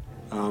jobs.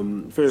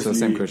 Firstly, So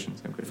same question.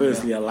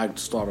 Firstly, I'd like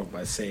to start off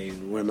by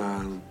saying when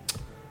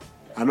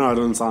I know I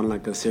don't sound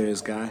like a serious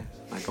guy,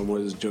 like I'm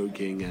always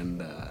joking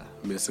and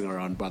messing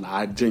around, but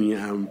I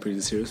genuinely am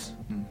pretty serious.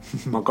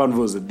 My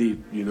convos are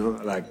deep, you know,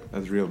 like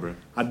That's real, bro.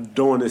 I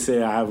don't want to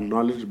say I have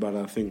knowledge, but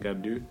I think I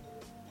do.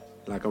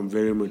 Like I'm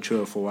very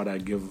mature for what I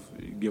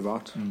give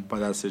out, but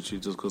that's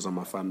literally just because I'm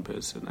a fun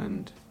person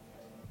and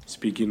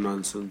speaking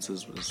nonsense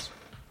was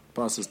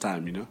passes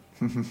time, you know.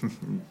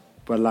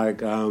 But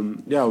like,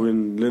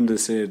 when Linda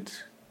said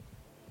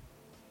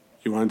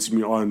he wants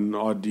me on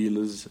art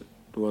dealers,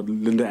 well,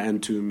 Linda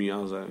and to me, I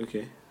was like,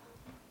 okay,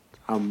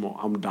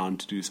 I'm down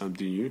to do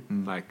something new.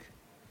 Like,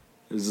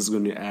 is this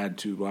going to add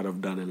to what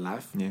I've done in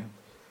life? Yeah.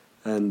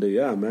 And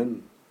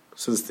man,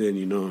 since then,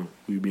 you know,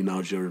 we've been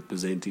out here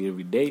representing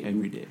every day.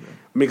 Every day,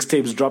 bro.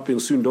 Mixtapes dropping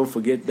soon, don't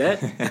forget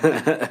that.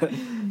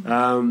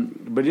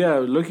 But yeah,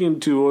 looking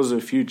towards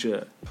the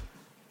future,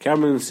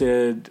 Cameron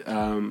said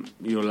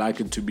you'd like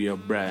it to be a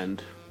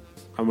brand.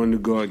 I'm going to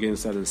go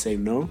against that and say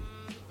no.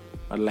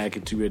 I'd like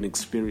it to be an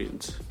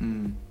experience.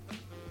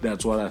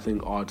 That's what I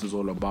think art is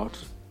all about.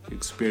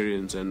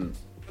 Experience and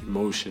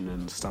emotion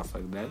and stuff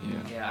like that.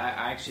 Yeah,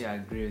 I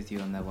agree with you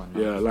on that one.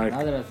 Yeah, like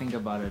now that I think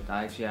about it,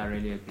 I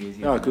really agree with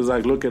you. Yeah, because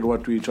like look at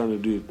what we're trying to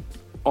do.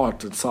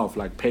 Art itself,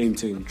 like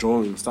painting,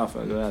 drawing, stuff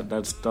like that.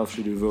 That stuff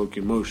should evoke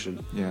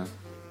emotion. Yeah.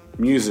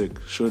 Music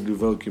should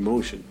evoke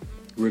emotion,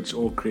 which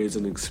all creates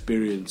an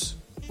experience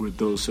with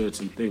those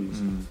certain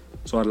things.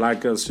 So I'd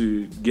like us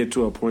to get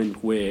to a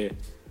point where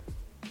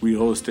we're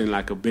hosting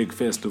like a big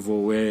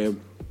festival where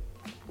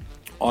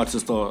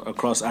artists are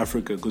across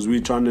Africa, because we're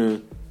trying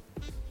to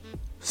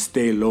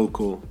stay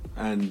local,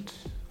 and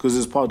because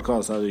this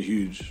podcast are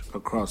huge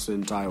across the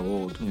entire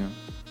world. Yeah.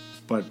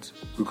 But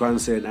we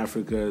can't say in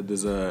Africa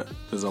there's a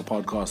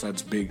podcast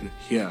that's big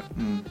here.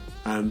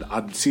 And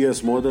I'd see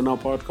us more than our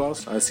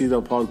podcast. I see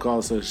the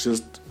podcast as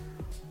just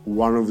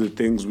one of the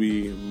things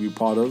we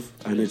part of,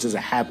 and it just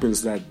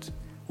happens that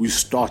we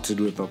started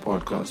with a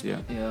podcast.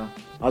 Yeah.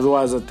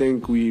 Otherwise, I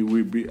think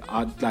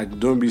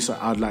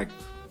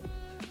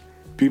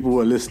people who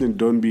are listening,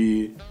 don't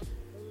be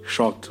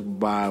shocked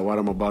by what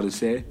I'm about to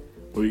say.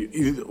 Or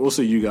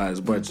also you guys,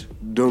 but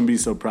don't be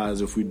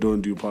surprised if we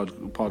don't do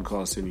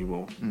podcasts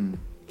anymore,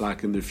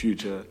 like in the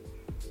future.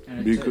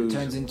 And it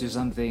turns into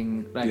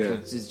something like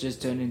it's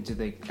just turned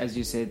into as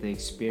you said, the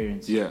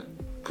experience. Yeah,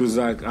 because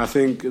like I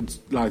think it's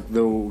like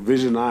the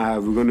vision I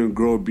have. We're going to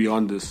grow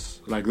beyond this.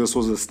 Like this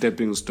was a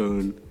stepping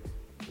stone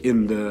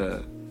in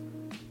the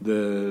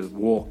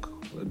walk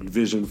and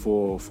vision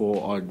for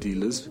art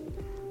dealers,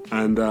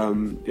 and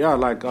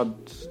like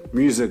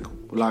music.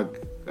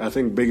 Like I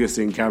think biggest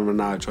thing Cameron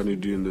and I are trying to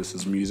do in this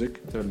is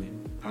music. Totally.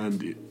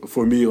 And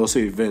for me, also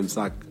events.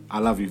 Like I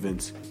love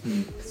events.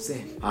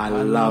 Same. I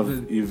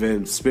love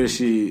events,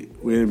 especially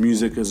where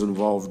music is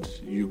involved.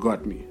 You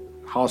got me.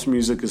 House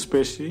music,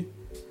 especially.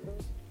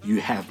 You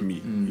have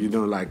me. You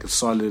know, like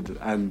solid,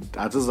 and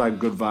I just like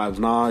good vibes.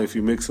 Now, if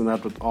you're mixing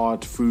that with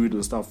art, food,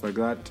 and stuff like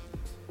that,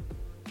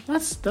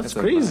 that's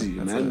crazy,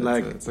 man.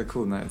 It's a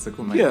cool night. It's a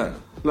cool night. Yeah,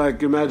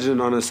 like imagine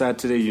on a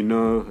Saturday, you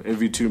know,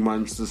 every 2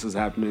 months this is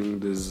happening.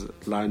 There's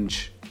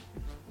lunch,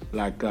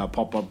 like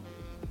pop-up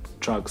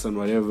trucks and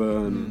whatever,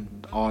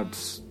 and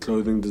arts,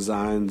 clothing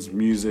designs,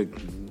 music,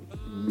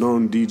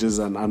 known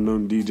DJs and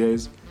unknown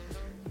DJs,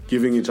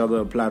 giving each other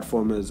a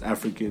platform as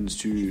Africans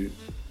to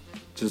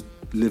just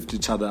lift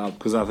each other up.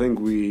 Because I think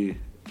we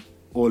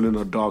all in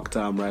a dark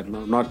time right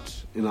now,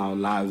 not in our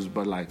lives,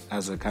 but like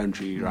as a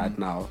country right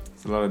now.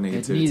 It's a lot of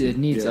negativity. It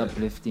needs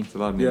uplifting. It's a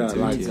lot of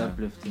negativity. It needs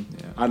uplifting.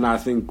 Yeah. And I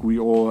think we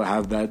all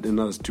have that in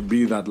us to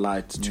be that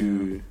light,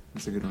 to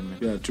That's a good one, man.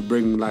 yeah, to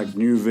bring like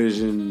new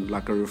vision,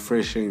 like a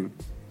refreshing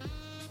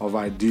of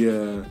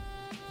idea,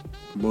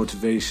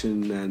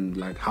 motivation, and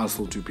like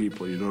hustle to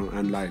people, you know.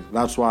 And like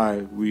that's why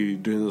we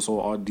doing this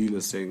whole art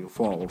dealer thing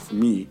for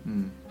me.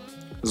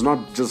 It's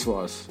not just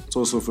for us, it's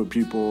also for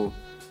people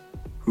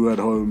who at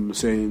home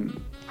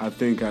saying, I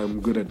think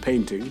I'm good at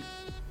painting,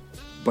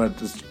 but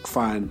it's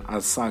fine, I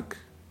suck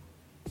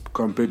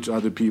compared to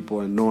other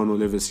people and no one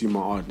will ever see my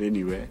art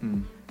anywhere.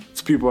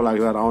 It's people like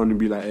that I want to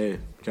be like, hey,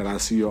 can I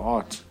see your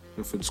art?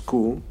 If it's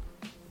cool,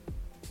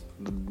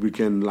 we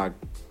can like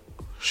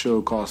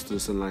showcast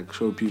this and like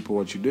show people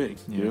what you're doing.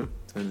 Yeah, you know?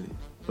 totally.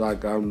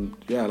 Like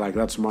like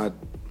that's my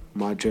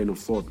train of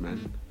thought,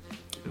 man.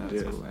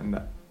 That's cool.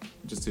 And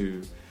just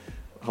to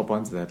hop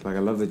onto that, like I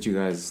love that you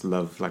guys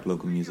love like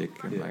local music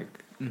and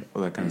like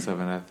all that kind of stuff.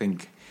 And I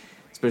think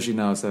especially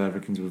now South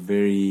Africans were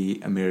very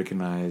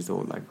Americanized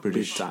or like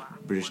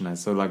Britishized.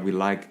 So like we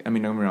like, I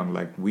mean, don't get me wrong,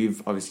 like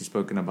we've obviously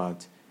spoken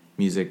about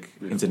music,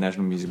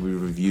 international music, we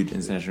reviewed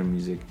international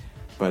music,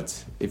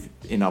 but if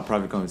in our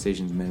private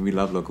conversations, man, we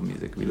love local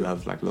music, we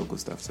love like local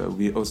stuff. So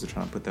we also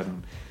try to put that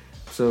on.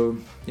 So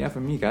yeah, for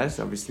me, guys,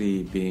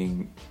 obviously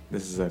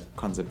this is a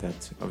concept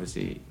that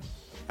obviously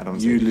I don't.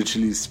 You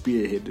literally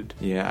spearheaded.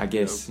 Yeah, I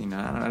guess I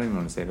don't even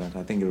want to say that.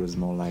 I think it was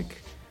more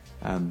like,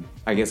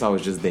 I guess I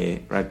was just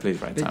there, right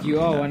place, right time. But you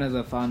are one of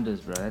the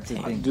founders, bro. That's the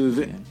thing.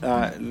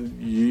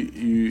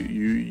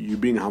 You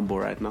being humble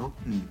right now.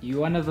 You're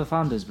one of the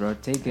founders, bro.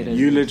 Take it.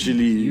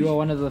 You are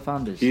one of the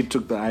founders. He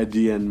took the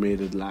idea and made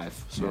it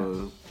live.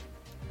 So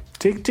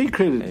take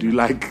credit. You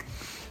like.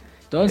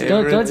 Don't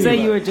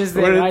say you were just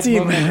there right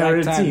moment,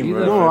 right time.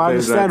 No, I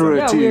understand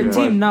we're a team. We're a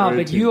team now,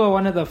 but you are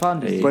one of the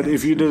founders. But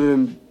if you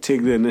didn't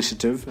take the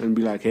initiative and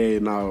be like, hey,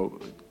 now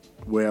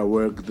where I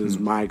work, there's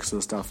mics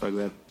and stuff like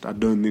that, I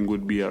don't think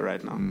would be here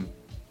right now.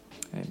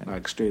 Hey,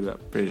 like straight up.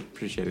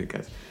 Appreciate it,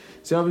 guys.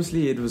 So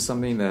obviously it was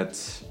something that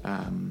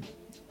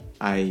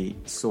I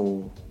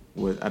saw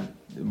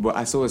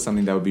as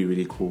something that would be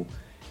really cool.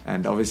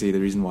 And obviously the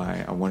reason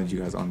why I wanted you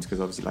guys on is because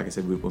obviously, like I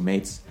said, we were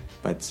mates.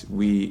 But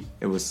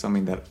it was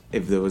something that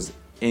if there was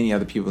any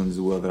other people in this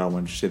world that I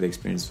wanted to share the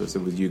experience with, it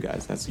was you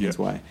guys. That's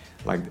why.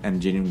 Like, and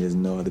genuinely, there's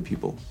no other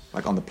people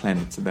like on the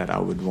planet that I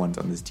would want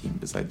on this team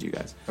besides you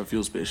guys. I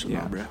feel special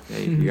now, bro. Yeah,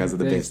 you guys are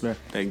the best. Bro.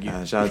 Thank you.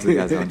 Shout out to the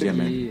guys out here,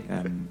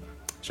 man.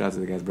 Shout out to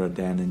the guys, bro,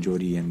 Dan and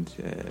Jordy and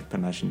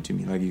Panache and to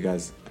me. Like you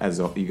guys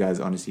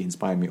honestly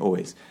inspire me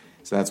always.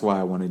 So that's why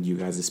I wanted you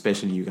guys,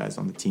 especially you guys,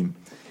 on the team.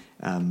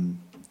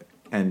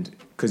 And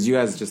because you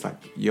guys just like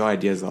your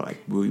ideas are like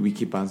we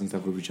keep bouncing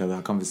stuff with each other.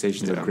 Our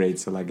conversations are great.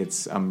 So like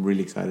I'm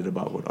really excited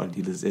about what Art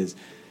Dealers is.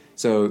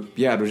 So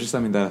yeah, it was just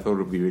something that I thought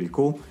would be really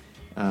cool.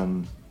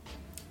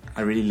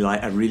 I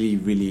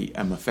really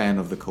am a fan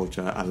of the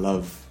culture. I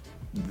love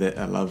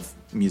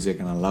music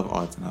and I love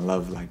art and I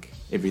love like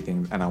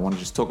everything and I want to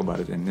just talk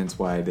about it, and that's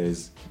why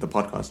there's the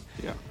podcast.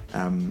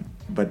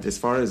 But as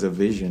far as a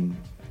vision,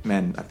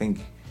 man, I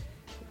think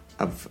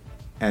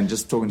and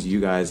just talking to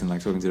you guys and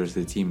like talking to the rest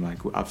of the team, like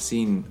I've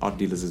seen Art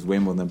Dealers as way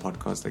more than a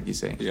podcast, like you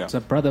say. Yeah, it's a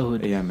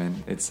brotherhood. Yeah,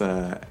 man. It's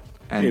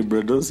hey,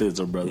 bro, don't say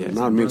it's a brother.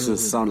 Now it makes it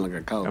sound like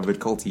a cult. A bit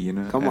culty, you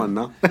know. Come on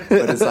now. But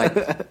it's like,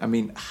 I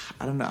mean,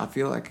 I don't know. I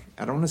feel like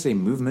I don't want to say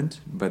movement,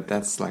 but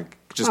that's like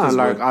just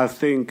like I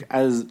think,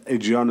 as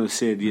Adriano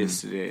said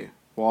yesterday.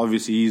 Well,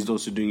 obviously he's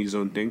also doing his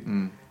own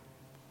thing,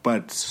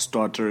 but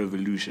start a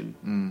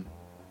revolution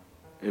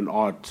in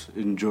art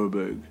in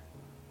Joburg,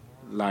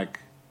 like.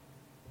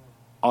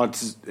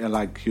 Arts,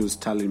 like he was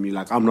telling me,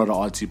 like I'm not an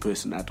artsy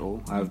person at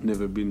all. I've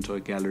never been to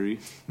a gallery.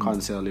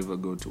 Can't say I'll ever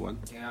go to one.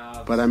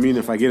 Yeah, but I mean,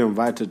 if I get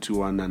invited to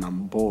one and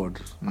I'm bored,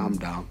 I'm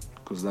down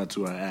because that's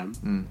who I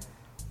am.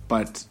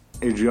 But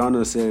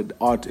Adriano said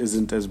art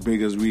isn't as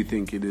big as we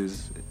think it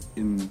is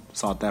in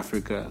South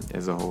Africa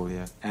as a whole,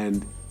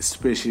 and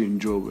especially in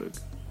Joburg.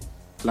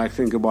 Like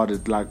think about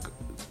it. Like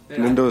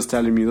Linda was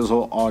telling me, this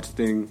whole art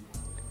thing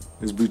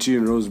is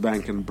between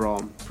Rosebank and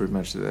Brom. Pretty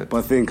much that.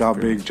 But think how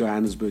big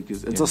Johannesburg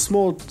is. It's a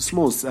small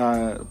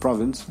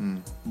province,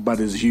 but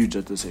it's huge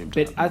at the same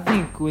time. But I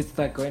think with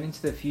like going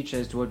into the future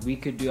as to what we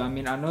could do, I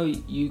mean, I know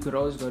you could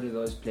always go to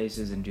those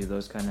places and do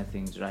those kind of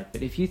things, right?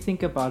 But if you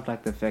think about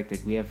like the fact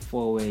that we have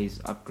 4 ways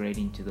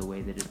upgrading to the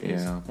way that it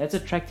is, that's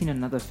attracting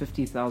another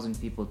 50,000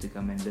 people to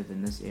come and live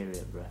in this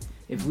area, bro.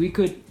 If we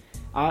could...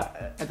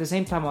 at the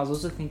same time, I was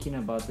also thinking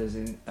about this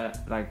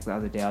like the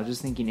other day. I was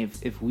just thinking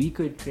if we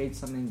could create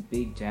something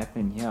big to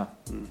happen here,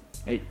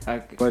 it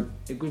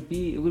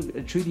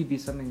would truly be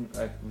something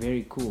like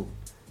very cool.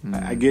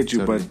 I get you,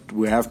 totally. But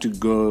we have to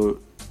go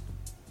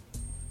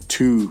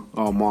to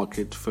our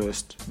market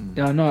first.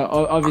 Yeah, no,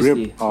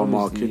 obviously, grip our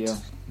market,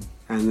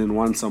 and then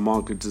once our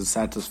market is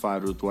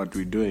satisfied with what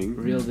we're doing,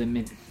 reel them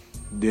in.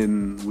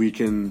 Then we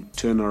can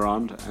turn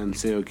around and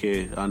say,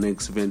 okay, our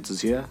next event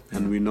is here,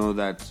 and we know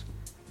that.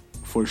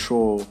 For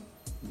sure,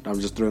 I'm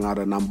just throwing out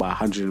a number,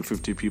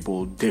 150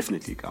 people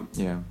definitely come.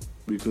 Yeah.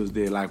 Because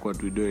they like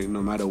what we're doing,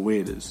 no matter where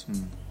it is.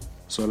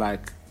 So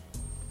like,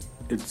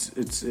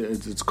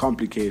 it's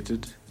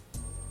complicated,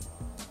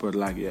 but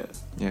like,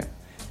 yeah.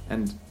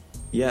 And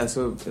yeah,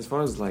 so as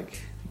far as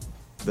like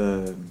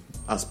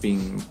us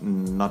being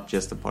not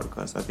just a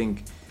podcast, I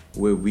think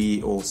where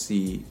we all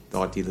see the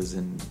Art Dealers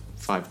in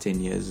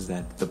 5-10 years is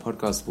that the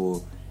podcast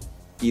will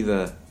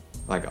either,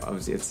 like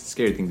obviously it's a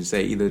scary thing to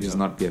say, either just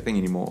not be a thing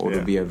anymore, or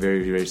it'll be a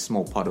very, very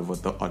small part of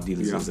what the Art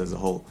Dealers is as a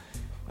whole.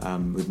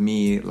 With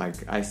me, like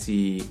I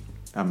see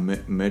a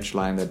merch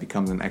line that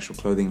becomes an actual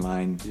clothing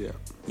line.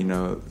 You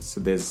know, so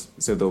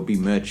there'll be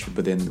merch,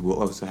 but then we'll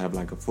also have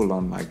like a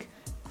full-on like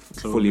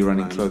fully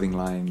running clothing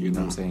line. You know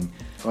what I'm saying?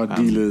 Art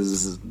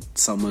Dealers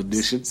summer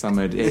edition.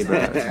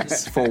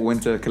 It's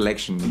fall-winter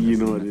collection. You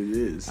know what it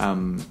is.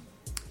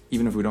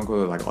 Even if we don't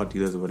call it like Art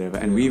Dealers or whatever,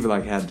 and we've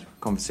like had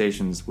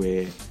conversations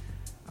where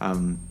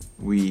and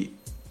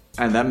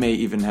that may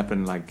even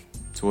happen like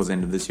towards the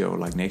end of this year or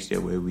like next year,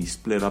 where we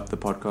split up the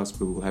podcast.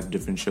 We will have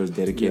different shows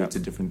dedicated to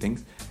different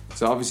things.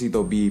 So obviously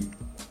there'll be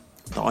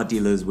the art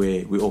dealers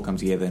where we all come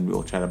together and we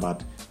all chat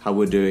about how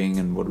we're doing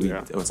and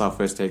what's our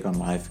first take on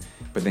life.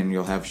 But then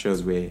you'll have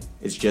shows where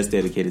it's just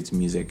dedicated to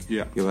music.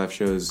 Yeah. You'll have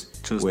shows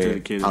just where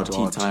dedicated our to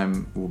tea art.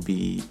 time will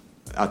be.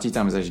 Our tea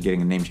time is actually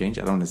getting a name change.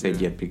 I don't want to say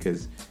it yet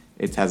because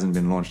it hasn't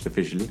been launched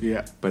officially.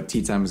 Yeah. But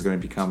tea time is going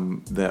to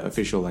become the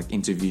official like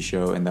interview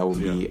show, and that will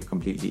be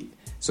completely.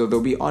 So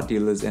there'll be art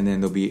dealers, and then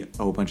there'll be a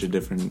whole bunch of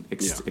different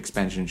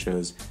expansion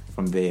shows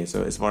from there.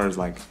 So as far as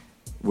like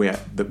where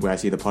I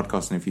see the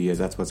podcast in a few years,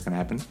 that's what's going to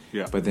happen.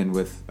 Yeah. But then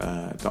with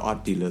the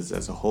art dealers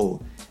as a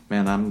whole,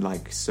 man, I'm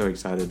like so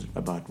excited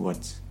about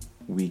what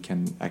we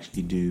can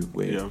actually do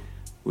where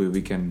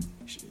we can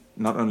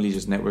not only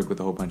just network with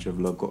a whole bunch of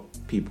local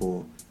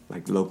people,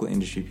 like local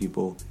industry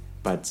people,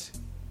 but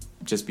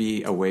just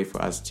be a way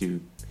for us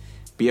to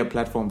be a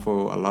platform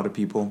for a lot of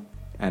people,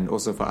 and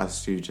also for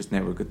us to just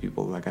network with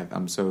people. Like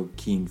I'm so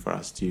keen for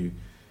us to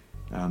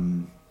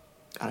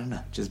I don't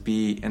know, just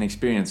be an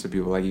experience for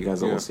people, like you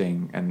guys are all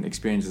saying. And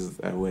experience is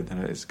a word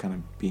that is kind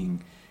of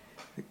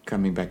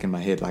coming back in my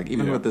head. Like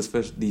even with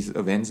these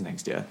events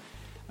next year,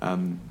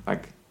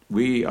 like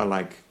we are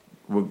like,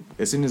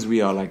 as soon as we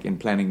are like in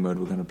planning mode,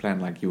 we're going to plan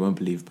like you won't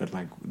believe. But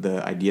like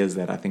the ideas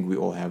that I think we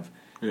all have,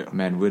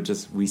 man,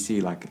 we see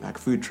like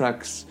food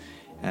trucks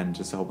and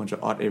just a whole bunch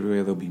of art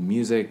everywhere. There'll be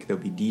music,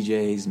 there'll be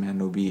DJs, man.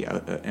 It'll be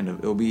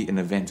an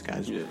event,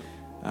 guys. Yeah.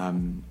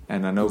 And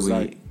I know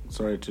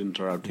sorry to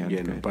interrupt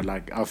again, but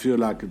like I feel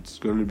like it's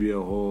going to be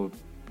a whole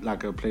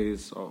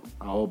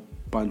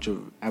bunch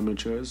of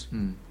amateurs.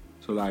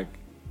 So like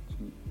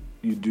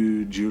you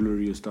do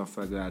jewelry and stuff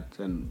like that,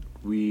 and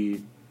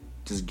we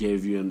just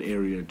gave you an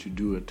area to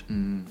do it.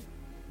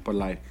 But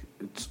like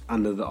it's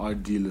under the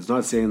art dealers.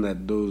 Not saying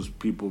that those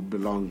people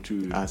belong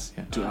to us,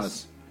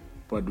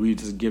 but we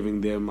just giving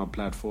them a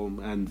platform,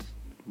 and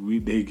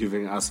they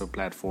giving us a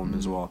platform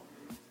as well.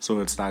 So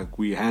it's like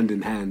we hand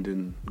in hand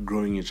in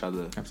growing each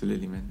other.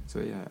 Absolutely, man. So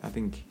yeah, I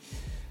think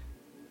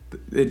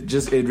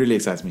it really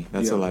excites me.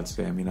 That's all I have to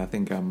say. I mean, I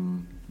think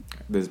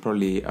there's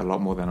probably a lot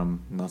more that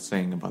I'm not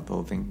saying about the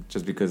whole thing,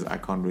 just because I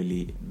can't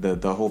really.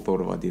 The whole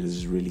thought of art dealers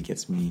just really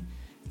gets me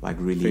like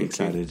really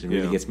excited. It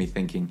really gets me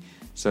thinking.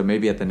 So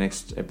maybe at the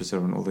next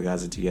episode when all the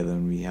guys are together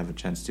and we have a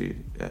chance to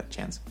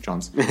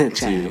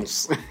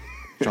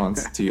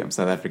I'm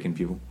South African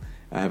people.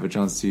 I have a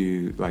chance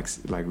to like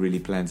really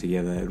plan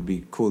together. It'll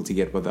be cool to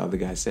get what the other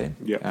guys say.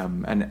 Yeah.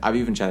 And I've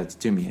even chatted to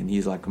Timmy, and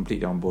he's like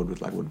completely on board with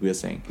like what we're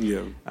saying.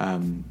 Yeah.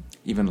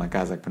 Even like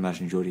guys like Panache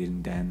and Jordy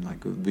and Dan,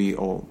 like we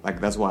all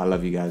like, that's why I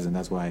love you guys, and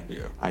that's why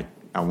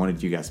I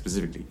wanted you guys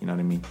specifically. You know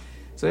what I mean?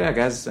 So yeah,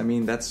 guys. I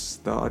mean, that's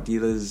the art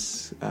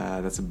dealers.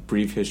 That's a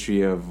brief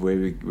history of where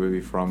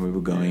we're from, where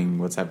we're going,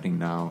 what's happening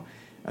now.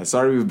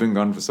 Sorry we've been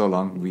gone for so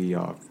long. We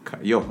are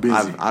busy.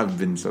 I've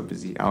been so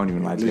busy. I won't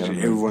even lie to you.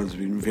 Everyone's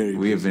been very busy.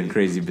 We have been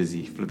crazy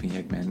busy. Flipping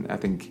heck, man. I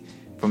think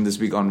from this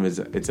week onwards,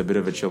 it's a bit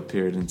of a chill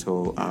period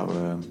until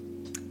our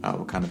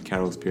kind of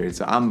carols period.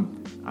 So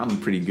I'm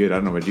pretty good. I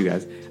don't know about you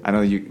guys. I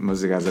know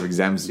most of the guys have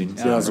exams soon.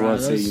 So that's what I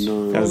say.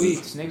 4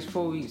 weeks. Next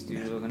 4 weeks,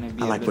 dude. We're gonna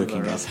be. I like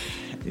working, guys.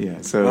 Yeah.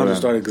 So I'm gonna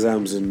start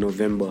exams in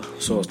November,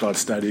 so I'll start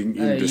studying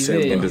in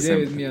December. You're there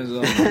with me as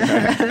well.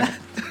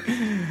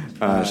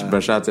 But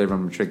shout out to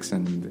everyone, Tricks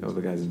and all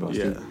the guys involved.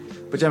 Yeah.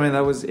 But yeah, man,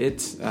 that was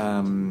it.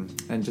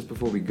 And just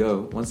before we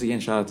go, once again,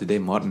 shout out to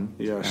Dave Martin.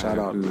 Yeah, shout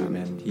out,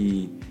 man.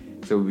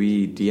 So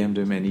we DM'd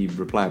him and he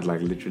replied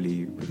like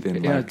literally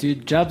within. Yeah,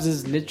 dude, Jobs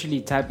is literally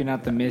typing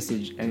out the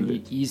message and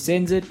he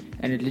sends it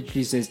and it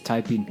literally says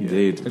typing.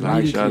 Dude,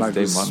 shout out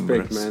to Dave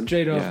Martin, man.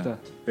 Straight after.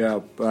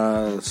 Yeah.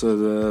 So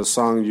the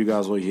song you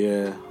guys will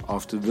hear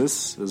after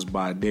this is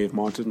by Dave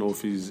Martin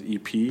off his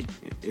EP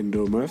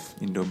Indomurph.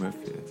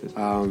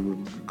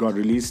 Got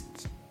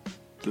released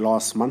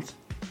last month.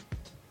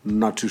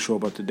 Not too sure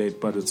about the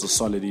date, but it's a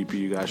solid EP.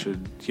 You guys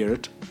should hear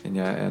it.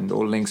 And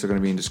all links are going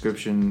to be in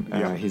description.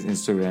 His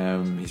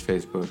Instagram, his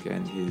Facebook,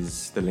 and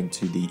the link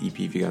to the EP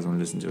if you guys want to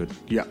listen to it.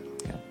 Yeah.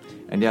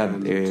 And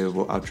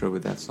we'll outro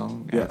with that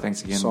song.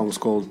 Thanks again. The song's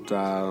called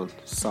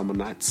Summer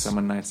Nights.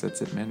 Summer Nights,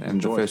 that's it, man. And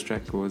enjoy. The first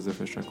track, what was the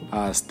first track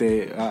called?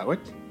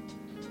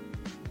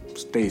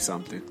 Stay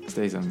Something.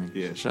 Stay Something.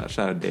 Yeah. Shout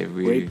out Dave.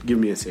 Wait, give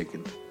me a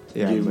second.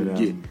 Yeah,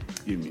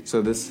 give me.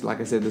 So this, like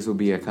I said, this will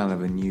be a kind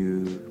of a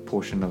new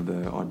portion of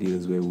the art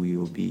dealers where we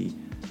will be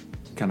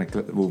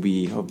we'll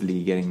be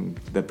hopefully getting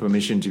the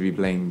permission to be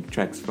playing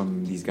tracks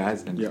from these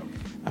guys, and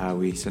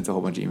we sent a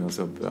whole bunch of emails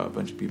to a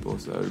bunch of people,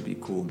 so it'll be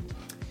cool.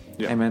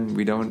 Yeah. Hey man,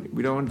 we don't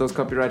want those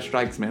copyright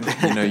strikes, man.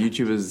 You know,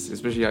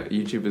 especially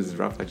YouTube is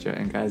rough at you.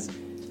 And guys,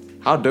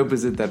 how dope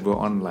is it that we're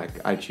on like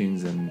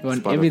iTunes and we're on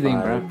Spotify,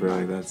 everything,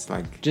 bro? That's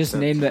like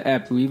name the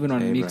app. We're even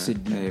on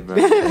Mixit. Hey, bro.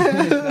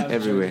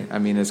 Everywhere. I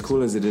mean, as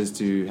cool as it is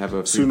to have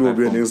a free soon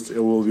platform, it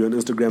will be on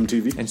Instagram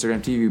TV.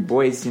 Instagram TV,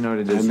 boys, you know what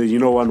it is. And you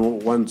know,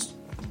 once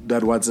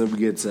that WhatsApp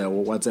gets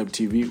WhatsApp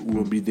TV,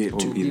 will be there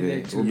too.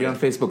 We'll be on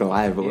Facebook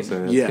Live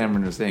also. As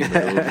Cameron was saying,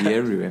 but it will be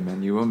everywhere,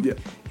 man. You won't be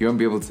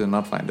able to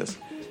not find us.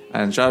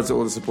 And shout out to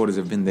all the supporters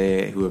who've been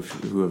there, who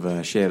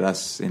have shared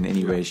us in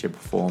any way, shape, or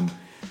form.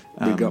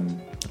 Big up.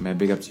 Man,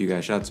 big up to you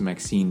guys. Shout out to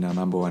Maxine, our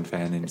number one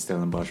fan in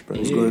Stellenbosch, bro.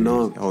 What's going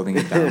on? Holding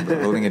it down,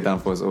 bro. Holding it down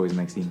for us always,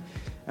 Maxine.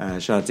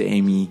 Shout out to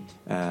Amy,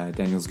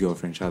 Daniel's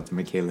girlfriend. Shout out to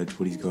Michaela,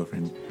 Toody's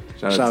girlfriend.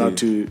 Shout out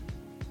to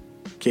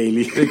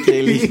Kaylee.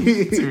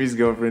 Kaylee, Timmy's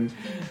girlfriend.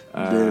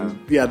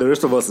 The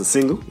rest of us are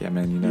single. Yeah,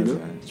 man, you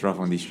know. It's rough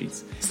on these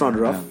streets. It's not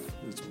rough.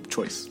 It's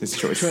choice. It's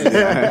choice.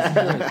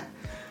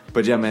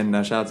 But yeah, man,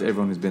 shout out to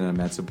everyone who's been a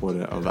mad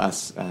supporter of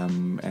us.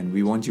 And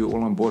we want you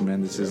all on board,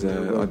 man. This is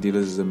our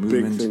dealers is a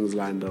movement. Big things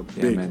lined up.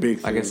 Yeah,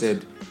 Big like things. I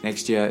said,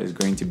 next year is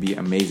going to be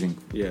amazing.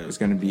 Yeah. It's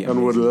going to be And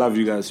amazing. would love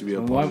you guys to be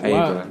a part of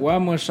it.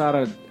 One more shout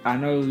out. I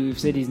know we've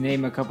said his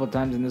name a couple of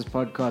times in this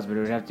podcast, but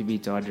it would have to be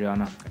to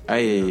Adriana.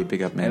 Hey,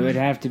 big up, man. It would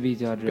have to be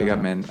to Adriana. Big up,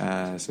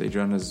 man. So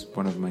Adriana's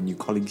one of my new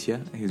colleagues here.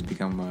 He's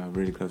become a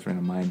really close friend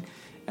of mine.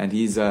 And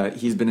he's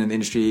been in the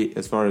industry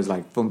as far as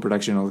like film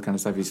production, all that kind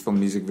of stuff. He's filmed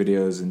music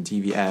videos and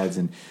TV ads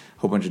and a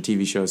whole bunch of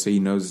TV shows. So he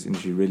knows the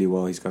industry really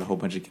well. He's got a whole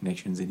bunch of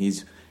connections, and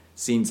he's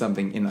seen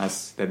something in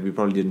us that we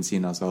probably didn't see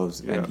in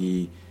ourselves. Yeah. And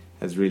he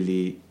has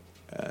really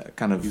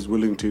He's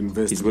willing to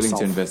invest. He's willing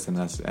to invest in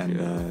us.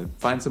 And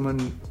find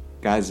someone,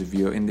 guys. If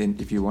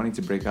you're wanting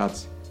to break out,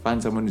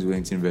 find someone who's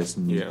willing to invest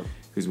in you. Yeah.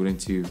 Who's willing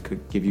to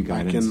give you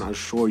I guidance. can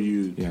assure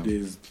you, Yeah.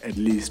 there's at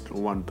least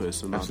one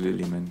person.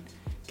 Absolutely, man.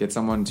 Get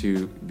someone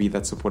to be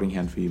that supporting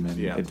hand for you, man.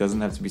 Yeah. It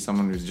doesn't have to be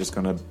someone who's just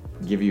gonna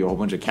give you a whole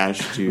bunch of cash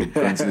to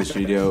go into the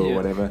studio or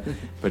whatever.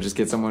 But just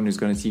get someone who's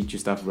gonna teach you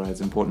stuff, bro. It's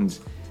important.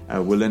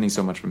 We're learning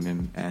so much from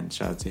him, and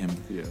shout out to him.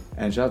 Yeah.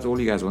 And shout out to all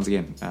you guys once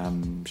again.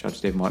 Shout out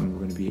to Dave Martin.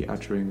 We're gonna be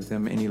outroing with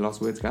him. Any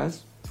last words,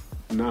 guys?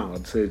 No,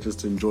 I'd say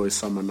just enjoy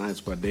Summer Nights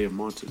by Dave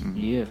Martin.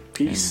 Yeah.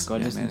 Peace. God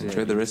Yeah, listen man. to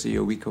Enjoy it. the rest of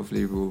your week.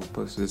 Hopefully, we'll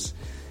post this.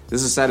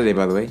 This is Saturday,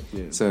 by the way.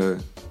 Yeah. So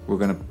we're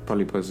gonna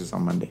probably post this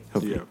on Monday.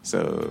 Hopefully. Yeah.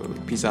 So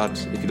peace out.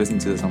 If you're listening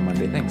to this on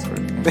Monday, thanks for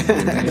it.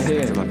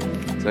 Thanks a lot.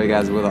 So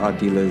guys, we're the art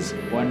dealers.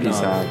 One Peace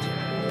love. out.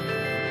 We'll be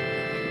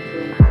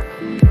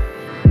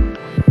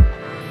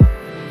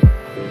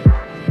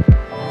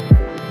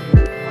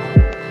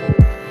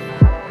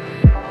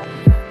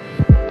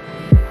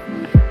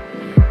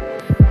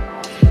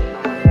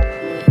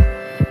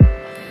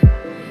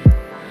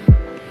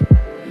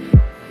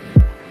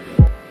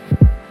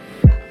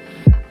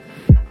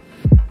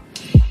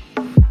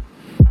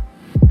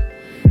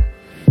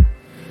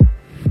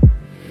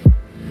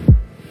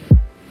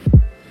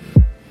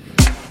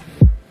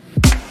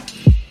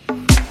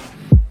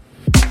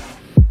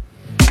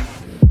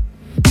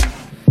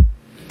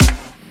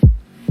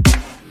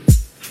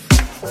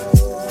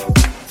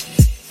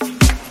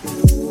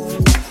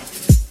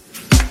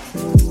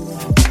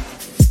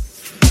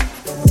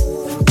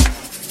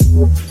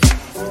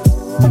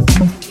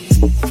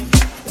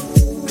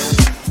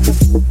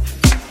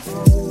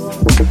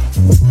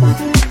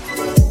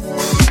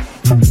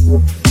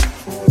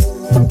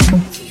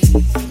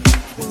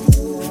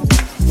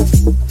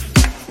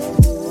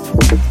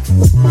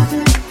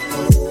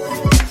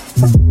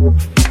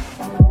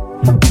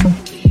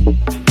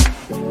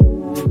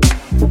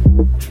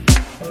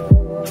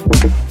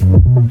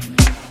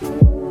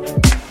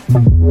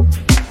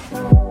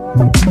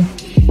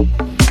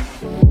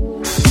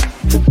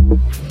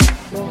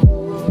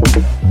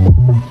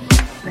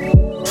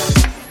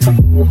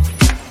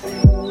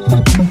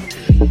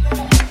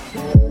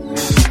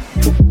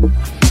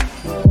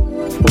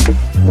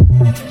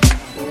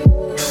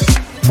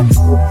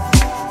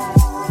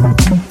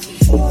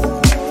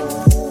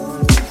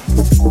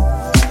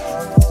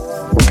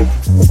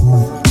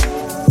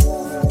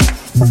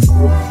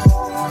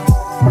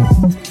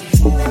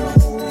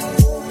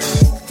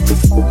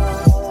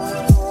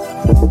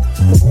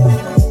right back.